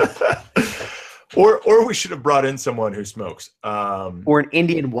 Or we should have brought in someone who smokes. Or an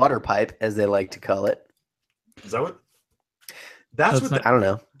Indian water pipe, as they like to call it. Is that what? That's what. I don't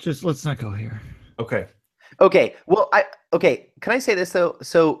know. Just let's not go here. Okay. Well, can I say this though?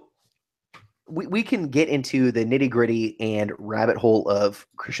 So we can get into the nitty-gritty and rabbit hole of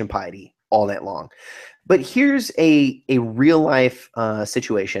Christian piety all night long. But here's a real life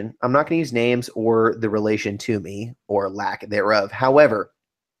situation. I'm not going to use names or the relation to me or lack thereof. However,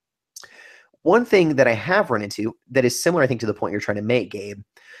 one thing that I have run into that is similar, I think, to the point you're trying to make, Gabe,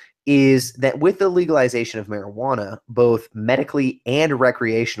 is that with the legalization of marijuana, both medically and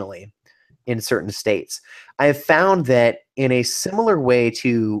recreationally, in certain states. I have found that in a similar way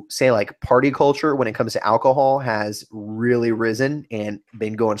to, say, like party culture when it comes to alcohol has really risen and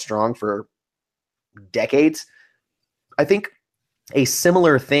been going strong for decades, I think a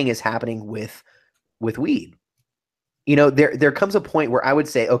similar thing is happening with weed. You know, there comes a point where I would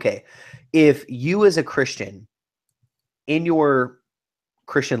say, okay, if you as a Christian in your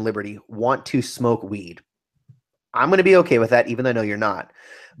Christian liberty want to smoke weed, I'm going to be okay with that, even though I know you're not.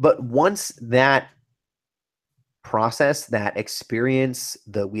 But once that process, that experience,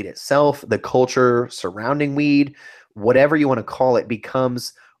 the weed itself, the culture surrounding weed, whatever you want to call it,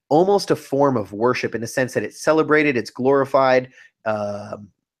 becomes almost a form of worship in the sense that it's celebrated, it's glorified,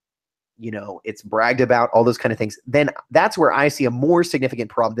 it's bragged about, all those kind of things, then that's where I see a more significant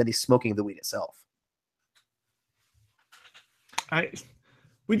problem than the smoking of the weed itself.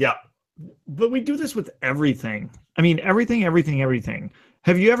 But we do this with everything. I mean, everything.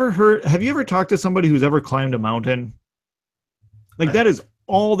 Have you ever talked to somebody who's ever climbed a mountain? Like, that is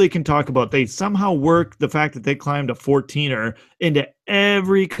all they can talk about. They somehow work the fact that they climbed a 14er into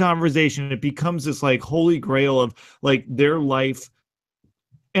every conversation. It becomes this like holy grail of like their life.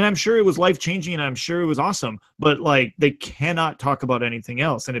 And I'm sure it was life-changing and I'm sure it was awesome, but like they cannot talk about anything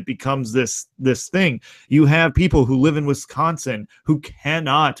else. And it becomes this thing. You have people who live in Wisconsin who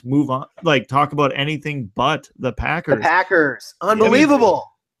cannot move on, like talk about anything but the Packers. The Packers.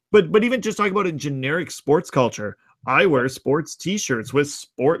 Unbelievable. But even just talk about in generic sports culture. I wear sports t-shirts with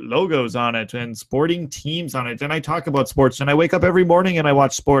sport logos on it and sporting teams on it. And I talk about sports and I wake up every morning and I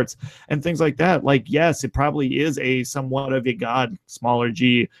watch sports and things like that. Like, yes, it probably is a somewhat of a God, smaller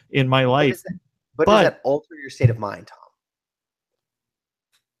G, in my life. But does that alter your state of mind, Tom?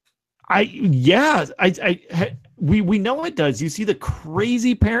 We know it does. You see the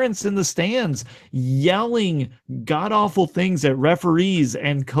crazy parents in the stands yelling god-awful things at referees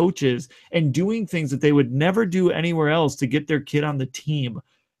and coaches and doing things that they would never do anywhere else to get their kid on the team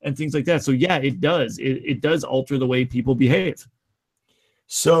and things like that. So yeah, it does. It does alter the way people behave.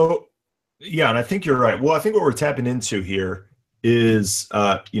 So yeah, and I think you're right. Well, I think what we're tapping into here is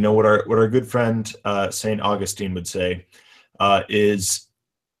what our good friend St. Augustine would say is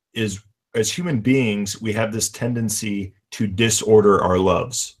as human beings, we have this tendency to disorder our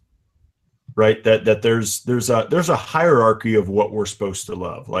loves, right? That there's a hierarchy of what we're supposed to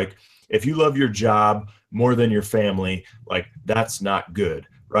love. Like if you love your job more than your family, like that's not good,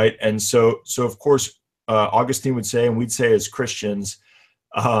 right? And so of course, Augustine would say, and we'd say as Christians,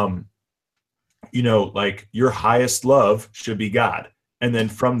 like your highest love should be God. And then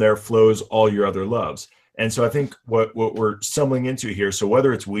from there flows all your other loves. And so I think what we're stumbling into here, so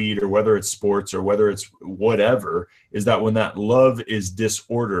whether it's weed or whether it's sports or whether it's whatever, is that when that love is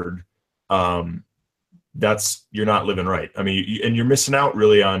disordered, that's you're not living right. I mean, and you're missing out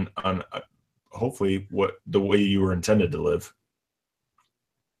really on hopefully the way you were intended to live.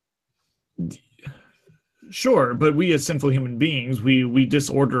 Sure, but we as sinful human beings, we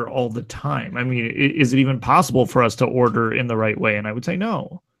disorder all the time. I mean, is it even possible for us to order in the right way? And I would say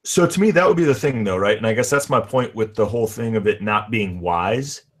no. So to me, that would be the thing, though, right? And I guess that's my point with the whole thing of it not being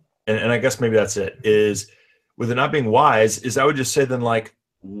wise. And I guess maybe that's it, is with it not being wise, is I would just say then, like,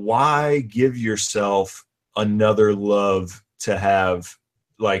 why give yourself another love to have,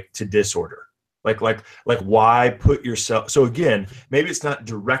 like, to disorder? Like why put yourself, so again, maybe it's not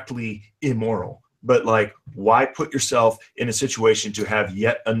directly immoral, but like, why put yourself in a situation to have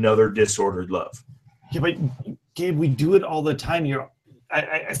yet another disordered love? Yeah, but Gabe, we do it all the time.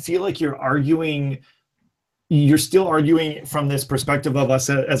 I feel like you're still arguing from this perspective of us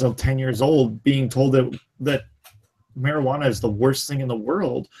as of 10 years old, being told that marijuana is the worst thing in the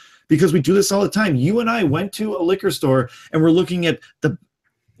world, because we do this all the time. You and I went to a liquor store and we're looking at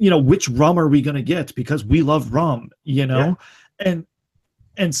which rum are we going to get because we love rum, yeah. And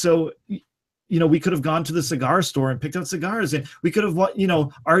so, we could have gone to the cigar store and picked out cigars, and we could have,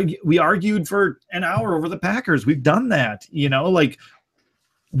 we argued for an hour over the Packers. We've done that, like,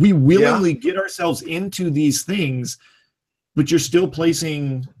 we willingly get ourselves into these things, but you're still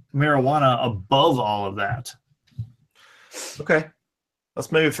placing marijuana above all of that. Okay. That's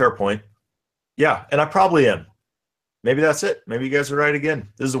maybe a fair point. Yeah. And I probably am. Maybe that's it. Maybe you guys are right again.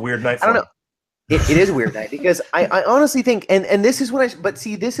 This is a weird night. I don't know. It is a weird night because I honestly think, and this is what I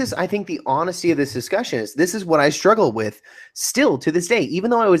think the honesty of this discussion is, this is what I struggle with still to this day,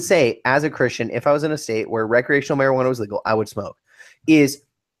 even though I would say as a Christian, if I was in a state where recreational marijuana was legal, I would smoke. Is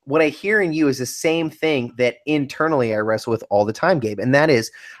what I hear in you is the same thing that internally I wrestle with all the time, Gabe. And that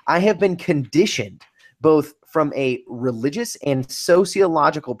is, I have been conditioned both from a religious and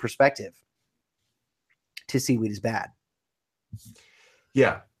sociological perspective to see weed as bad.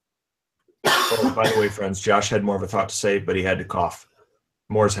 Yeah. Oh, by the way, friends, Josh had more of a thought to say, but he had to cough.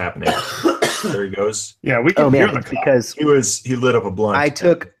 More's happening. There he goes. Yeah, we can Oh hear man, the it's cough. because He lit up a blunt. I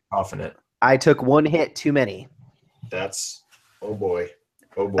took coughing it. I took one hit too many. That's oh boy.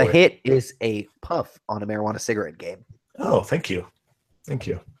 Oh A boy. hit is a puff on a marijuana cigarette, Gabe, Oh, thank you. Thank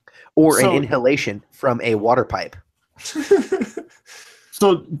you. or So- an inhalation from a water pipe.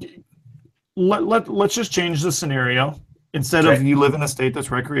 So let's just change the scenario. Instead of Okay. you live in a state that's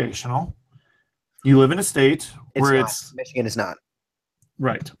recreational, you live in a state It's where not. it's Michigan is not.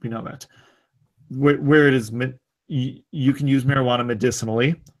 right. We know that where it is you can use marijuana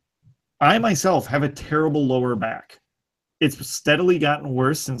medicinally. I myself have a terrible lower back. It's steadily gotten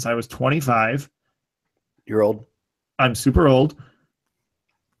worse since I was 25. You're old. I'm super old.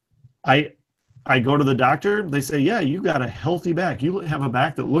 I go to the doctor. They say, yeah, you got a healthy back. You have a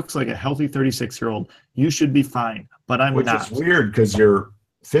back that looks like a healthy 36-year-old. You should be fine. But I'm Which not. is weird because you're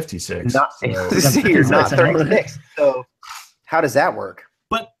 56. Not so- you're not I know, right? 36. So how does that work?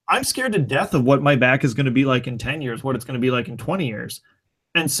 But I'm scared to death of what my back is going to be like in 10 years, what it's going to be like in 20 years.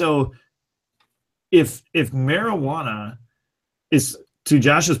 And so if marijuana is, to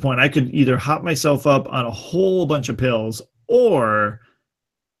Josh's point, I could either hop myself up on a whole bunch of pills, or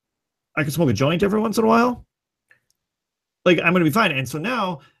I could smoke a joint every once in a while. Like, I'm going to be fine. And so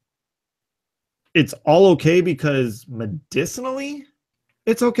now it's all okay because medicinally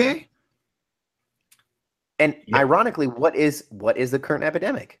it's okay. And Yeah. ironically, what is the current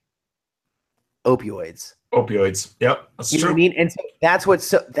epidemic? Opioids. Opioids. Yep. That's You know true. what I mean? And so that's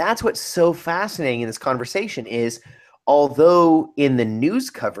what's so fascinating in this conversation is, although in the news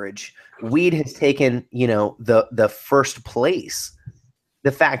coverage, weed has taken, the first place.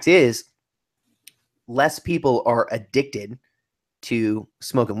 The fact is, less people are addicted to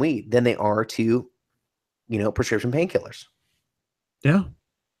smoking weed than they are to, prescription painkillers. Yeah.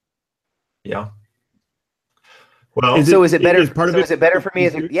 Yeah. Well, Is So is it better? is part of it- Is it better for me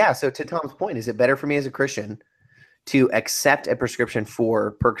as is it- yeah? So to Tom's point, is it better for me as a Christian to accept a prescription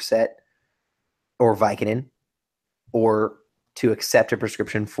for Percocet or Vicodin, or to accept a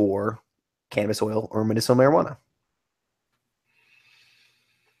prescription for cannabis oil or medicinal marijuana?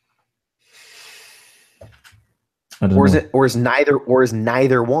 Or is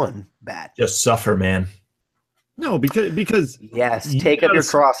neither one bad? just suffer, man. No, because Yes, You take up your gotta-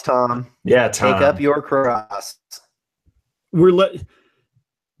 cross, Tom. Yeah, Tom. Take up your cross.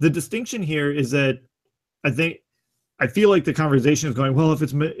 the distinction here is that I feel like the conversation is going, well, if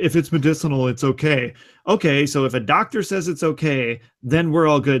it's medicinal, it's okay. Okay, so if a doctor says it's okay, then we're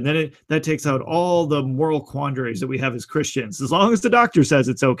all good. And then that takes out all the moral quandaries that we have as Christians. As long as the doctor says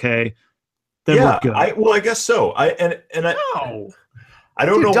it's okay, then yeah, we're good. I guess so. I No. I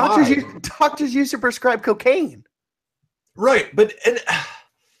don't know Doctors why. doctors used to prescribe cocaine. Right, but They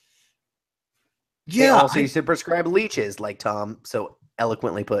yeah, also used to prescribe leeches, like Tom so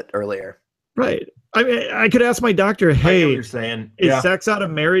eloquently put earlier. Right. I mean, I could ask my doctor, I know what hey, you're saying. is Yeah, sex out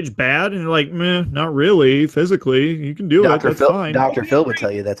of marriage bad? And they're like, meh, not really. Physically, you can do it. That's fine. Dr. Phil would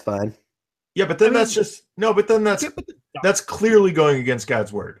tell you that's fine. yeah, but then I mean- that's just no. But then that's Yeah, but that's clearly going against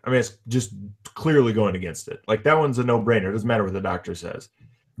God's word. I mean, it's just clearly going against it. Like that one's a no-brainer. It doesn't matter what the doctor says.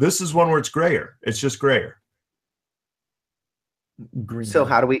 This is one where it's grayer. It's just grayer. green. So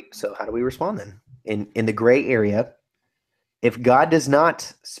how do we respond then? In the gray area, if God does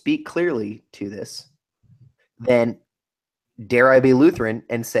not speak clearly to this, then dare I be Lutheran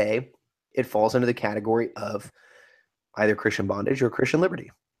and say it falls under the category of either Christian bondage or Christian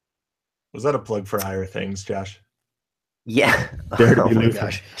liberty. Was that a plug for higher things, Josh? Yeah. Dare to Oh be my Lutheran.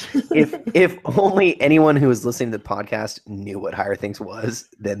 gosh. If only anyone who is listening to the podcast knew what higher things was,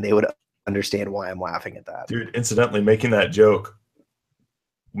 then they would understand why I'm laughing at that. Dude, incidentally, making that joke,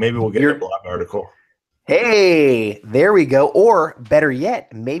 maybe we'll get a blog article. Hey, there we go. Or better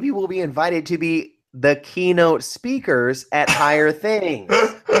yet, maybe we'll be invited to be the keynote speakers at Higher Things.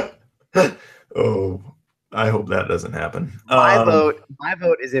 Oh, I hope that doesn't happen. My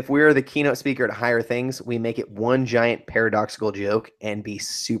vote is if we're the keynote speaker at Higher Things, we make it one giant paradoxical joke and be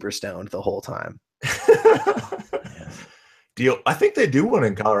super stoned the whole time. Deal. I think they do one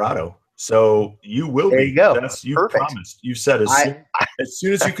in Colorado. So you will There be. you go. You Perfect. promised. You said as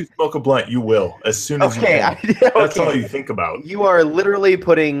soon as you can smoke a blunt, you will. As soon as Okay, you can. That's okay. all you think about. You are literally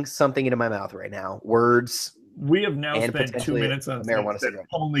putting something into my mouth right now. Words. We have now And spent 2 potentially minutes on a marijuana things that cigarette.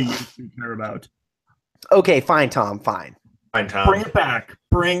 only you two care about. Okay, fine, Tom, fine. Fine, Tom. Bring it back.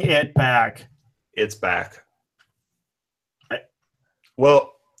 Bring it back. It's back.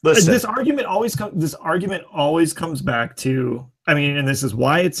 Well, listen. This argument always comes back to, I mean, and this is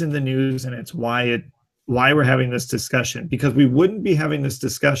why it's in the news, and it's why we're having this discussion, because we wouldn't be having this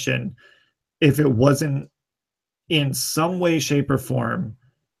discussion if it wasn't in some way, shape, or form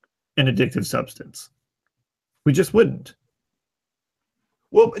an addictive substance. We just wouldn't.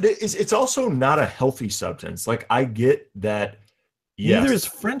 Well, it's also not a healthy substance. Like, I get that. Yes. Neither is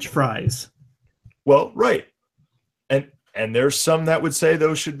French fries. Well, right. And there's some that would say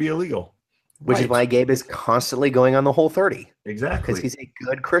those should be illegal. Which is why Gabe is constantly going on the Whole30. Exactly. Because he's a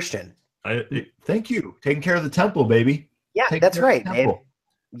good Christian. Thank you. Taking care of the temple, baby. Yeah, that's right, babe.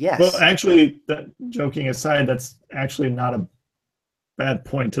 Yes. Well, actually, joking aside, that's actually not a bad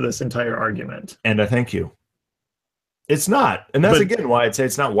point to this entire argument. And I thank you. It's not. And that's, again, why I'd say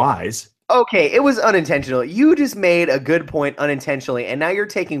it's not wise. Okay, it was unintentional. You just made a good point unintentionally, and now you're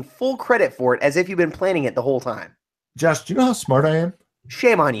taking full credit for it as if you've been planning it the whole time. Josh, do you know how smart I am?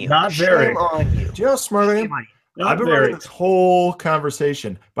 Shame on you. Not very. Shame on you. Do you know how smart I am? I've been running this whole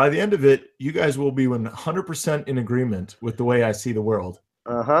conversation. By the end of it, you guys will be 100% in agreement with the way I see the world.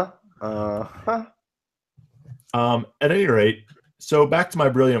 Uh-huh. At any rate, so back to my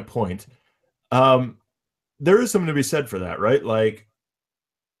brilliant point. There is something to be said for that, right? Like,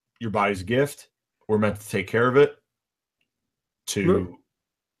 your body's a gift. We're meant to take care of it, to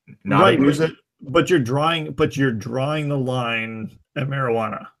not abuse it. But you're drawing the line at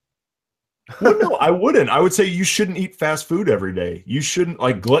marijuana. Well, no, I wouldn't. I would say you shouldn't eat fast food every day. You shouldn't,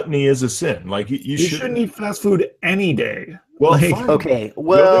 like, gluttony is a sin. Like, you shouldn't eat fast food any day. Well, okay.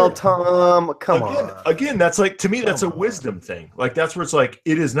 Well, Tom, come on. Again, that's like, to me, that's a wisdom thing. Like, that's where it's like,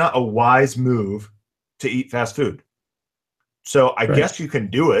 it is not a wise move to eat fast food. So I guess you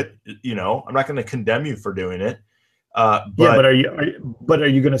can do it. You know, I'm not going to condemn you for doing it. But are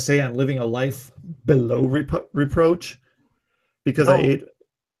you going to say I'm living a life below reproach because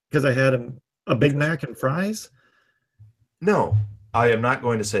I had a Big Mac and fries? No, I am not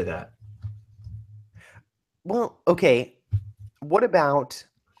going to say that. Well, okay. What about,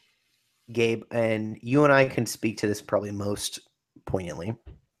 Gabe, and you and I can speak to this probably most poignantly.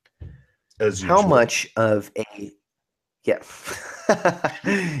 As usual. How much of a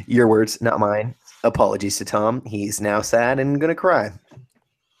your words, not mine. Apologies to Tom. He's now sad and gonna cry.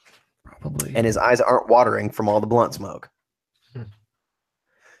 Probably. And his eyes aren't watering from all the blunt smoke.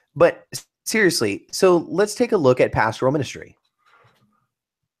 But seriously, so let's take a look at pastoral ministry.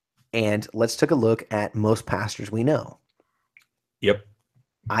 And let's take a look at most pastors we know. Yep.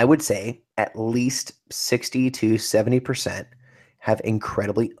 I would say at least 60 to 70% have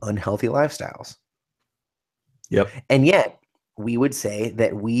incredibly unhealthy lifestyles. Yep. And yet, we would say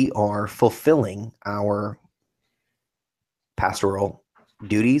that we are fulfilling our pastoral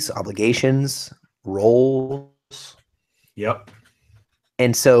duties, obligations, roles. Yep.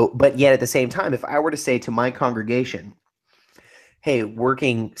 And so, but yet at the same time, if I were to say to my congregation, hey,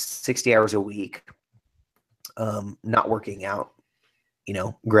 working 60 hours a week, not working out,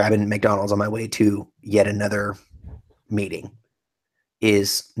 grabbing McDonald's on my way to yet another meeting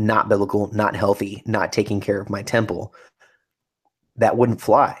is not biblical, not healthy, not taking care of my temple, that wouldn't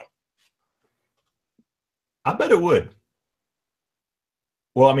fly. I bet it would.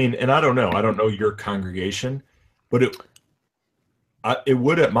 Well, I mean, and I don't know your congregation, but it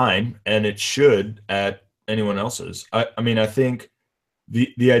would at mine, and it should at anyone else's. I mean, I think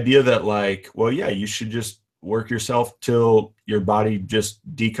the idea that, like, well, yeah, you should just work yourself till your body just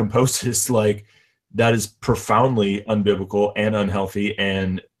decomposes, like, that is profoundly unbiblical and unhealthy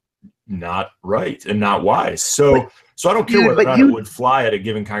and not right and not wise. So I don't care whether or not it would fly at a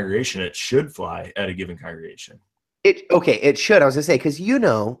given congregation. It should fly at a given congregation. It should. I was gonna say, because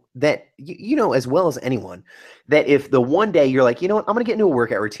that you know as well as anyone that if the one day you're like, you know what, I'm gonna get into a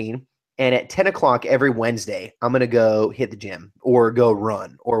workout routine, and at 10 o'clock every Wednesday I'm gonna go hit the gym or go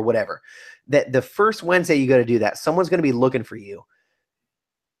run or whatever. That the first Wednesday you got to do that, someone's gonna be looking for you.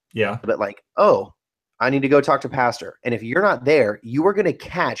 Yeah. But like, oh, I need to go talk to pastor. And if you're not there, you are going to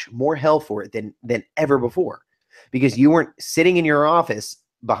catch more hell for it than ever before, because you weren't sitting in your office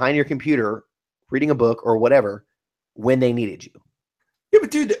behind your computer reading a book or whatever when they needed you. Yeah, but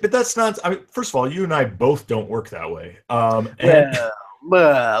dude, that's not. I mean, first of all, you and I both don't work that way.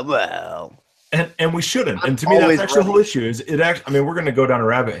 Well. And we shouldn't. And to me, that's actually the whole issue. Is it actually? I mean, we're going to go down a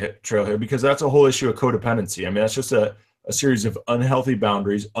rabbit trail here because that's a whole issue of codependency. I mean, that's just a series of unhealthy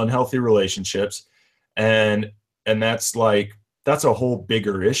boundaries, unhealthy relationships. And that's a whole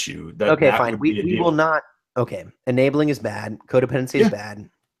bigger issue. Okay, fine. We will not. Okay, enabling is bad. Codependency is bad.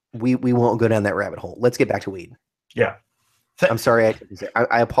 We won't go down that rabbit hole. Let's get back to weed. Yeah. I'm sorry.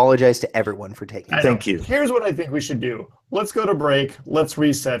 I apologize to everyone for taking it. Thank you. Here's what I think we should do. Let's go to break. Let's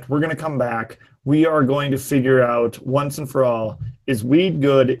reset. We're going to come back. We are going to figure out once and for all, is weed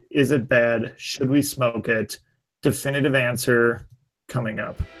good? Is it bad? Should we smoke it? Definitive answer coming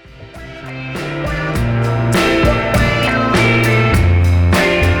up.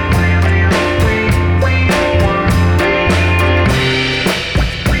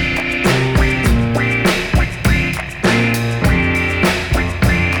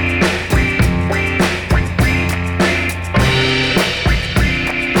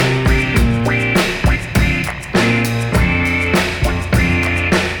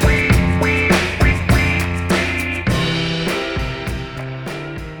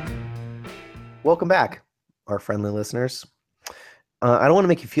 welcome back, our friendly listeners. I don't want to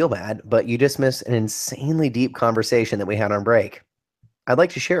make you feel bad, but you just missed an insanely deep conversation that we had on break. I'd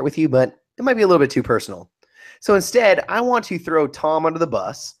like to share it with you, but it might be a little bit too personal. So instead, I want to throw Tom under the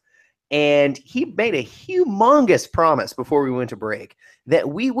bus, and he made a humongous promise before we went to break that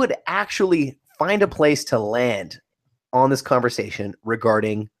we would actually find a place to land on this conversation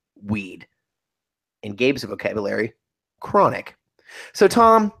regarding weed. In Gabe's vocabulary, chronic. So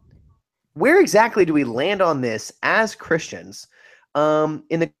Tom, where exactly do we land on this as Christians in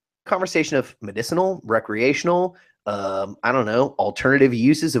the conversation of medicinal, recreational, I don't know, alternative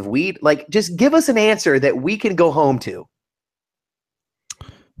uses of weed? Like, just give us an answer that we can go home to.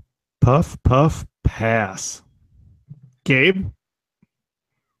 Puff, puff, pass. Gabe?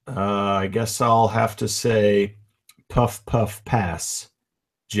 I guess I'll have to say puff, puff, pass.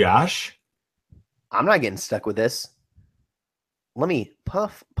 Josh? I'm not getting stuck with this. Let me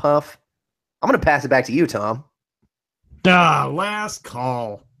puff, puff. I'm going to pass it back to you, Tom. Last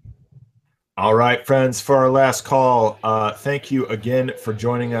call. All right, friends, for our last call, thank you again for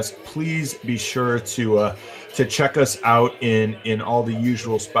joining us. Please be sure to check us out in all the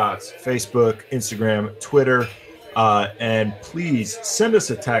usual spots: Facebook, Instagram, Twitter, and please send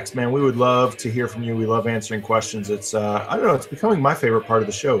us a text, man. We would love to hear from you. We love answering questions. It's I don't know, it's becoming my favorite part of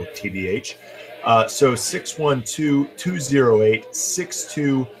the show, TBH. So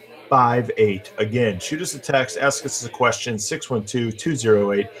 612-208-6258. Again, shoot us a text, ask us a question,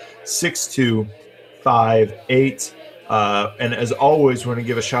 612-208-6258. And as always, we're going to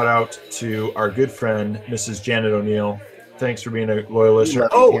give a shout out to our good friend, Mrs. Janet O'Neill. Thanks for being a loyal listener.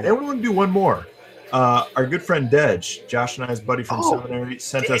 Oh, and we want to do one more. Our good friend Dej, Josh and I's buddy from seminary,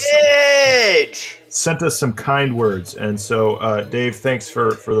 sent us some kind words. And so, Dave, thanks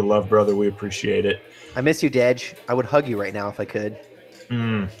for the love, brother. We appreciate it. I miss you, Dej. I would hug you right now if I could.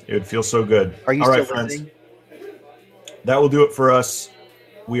 It would feel so good. Are you all still right, friends? listening? That will do it for us.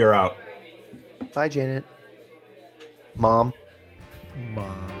 We are out. Bye, Janet. Mom.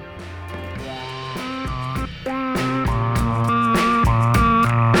 Mom.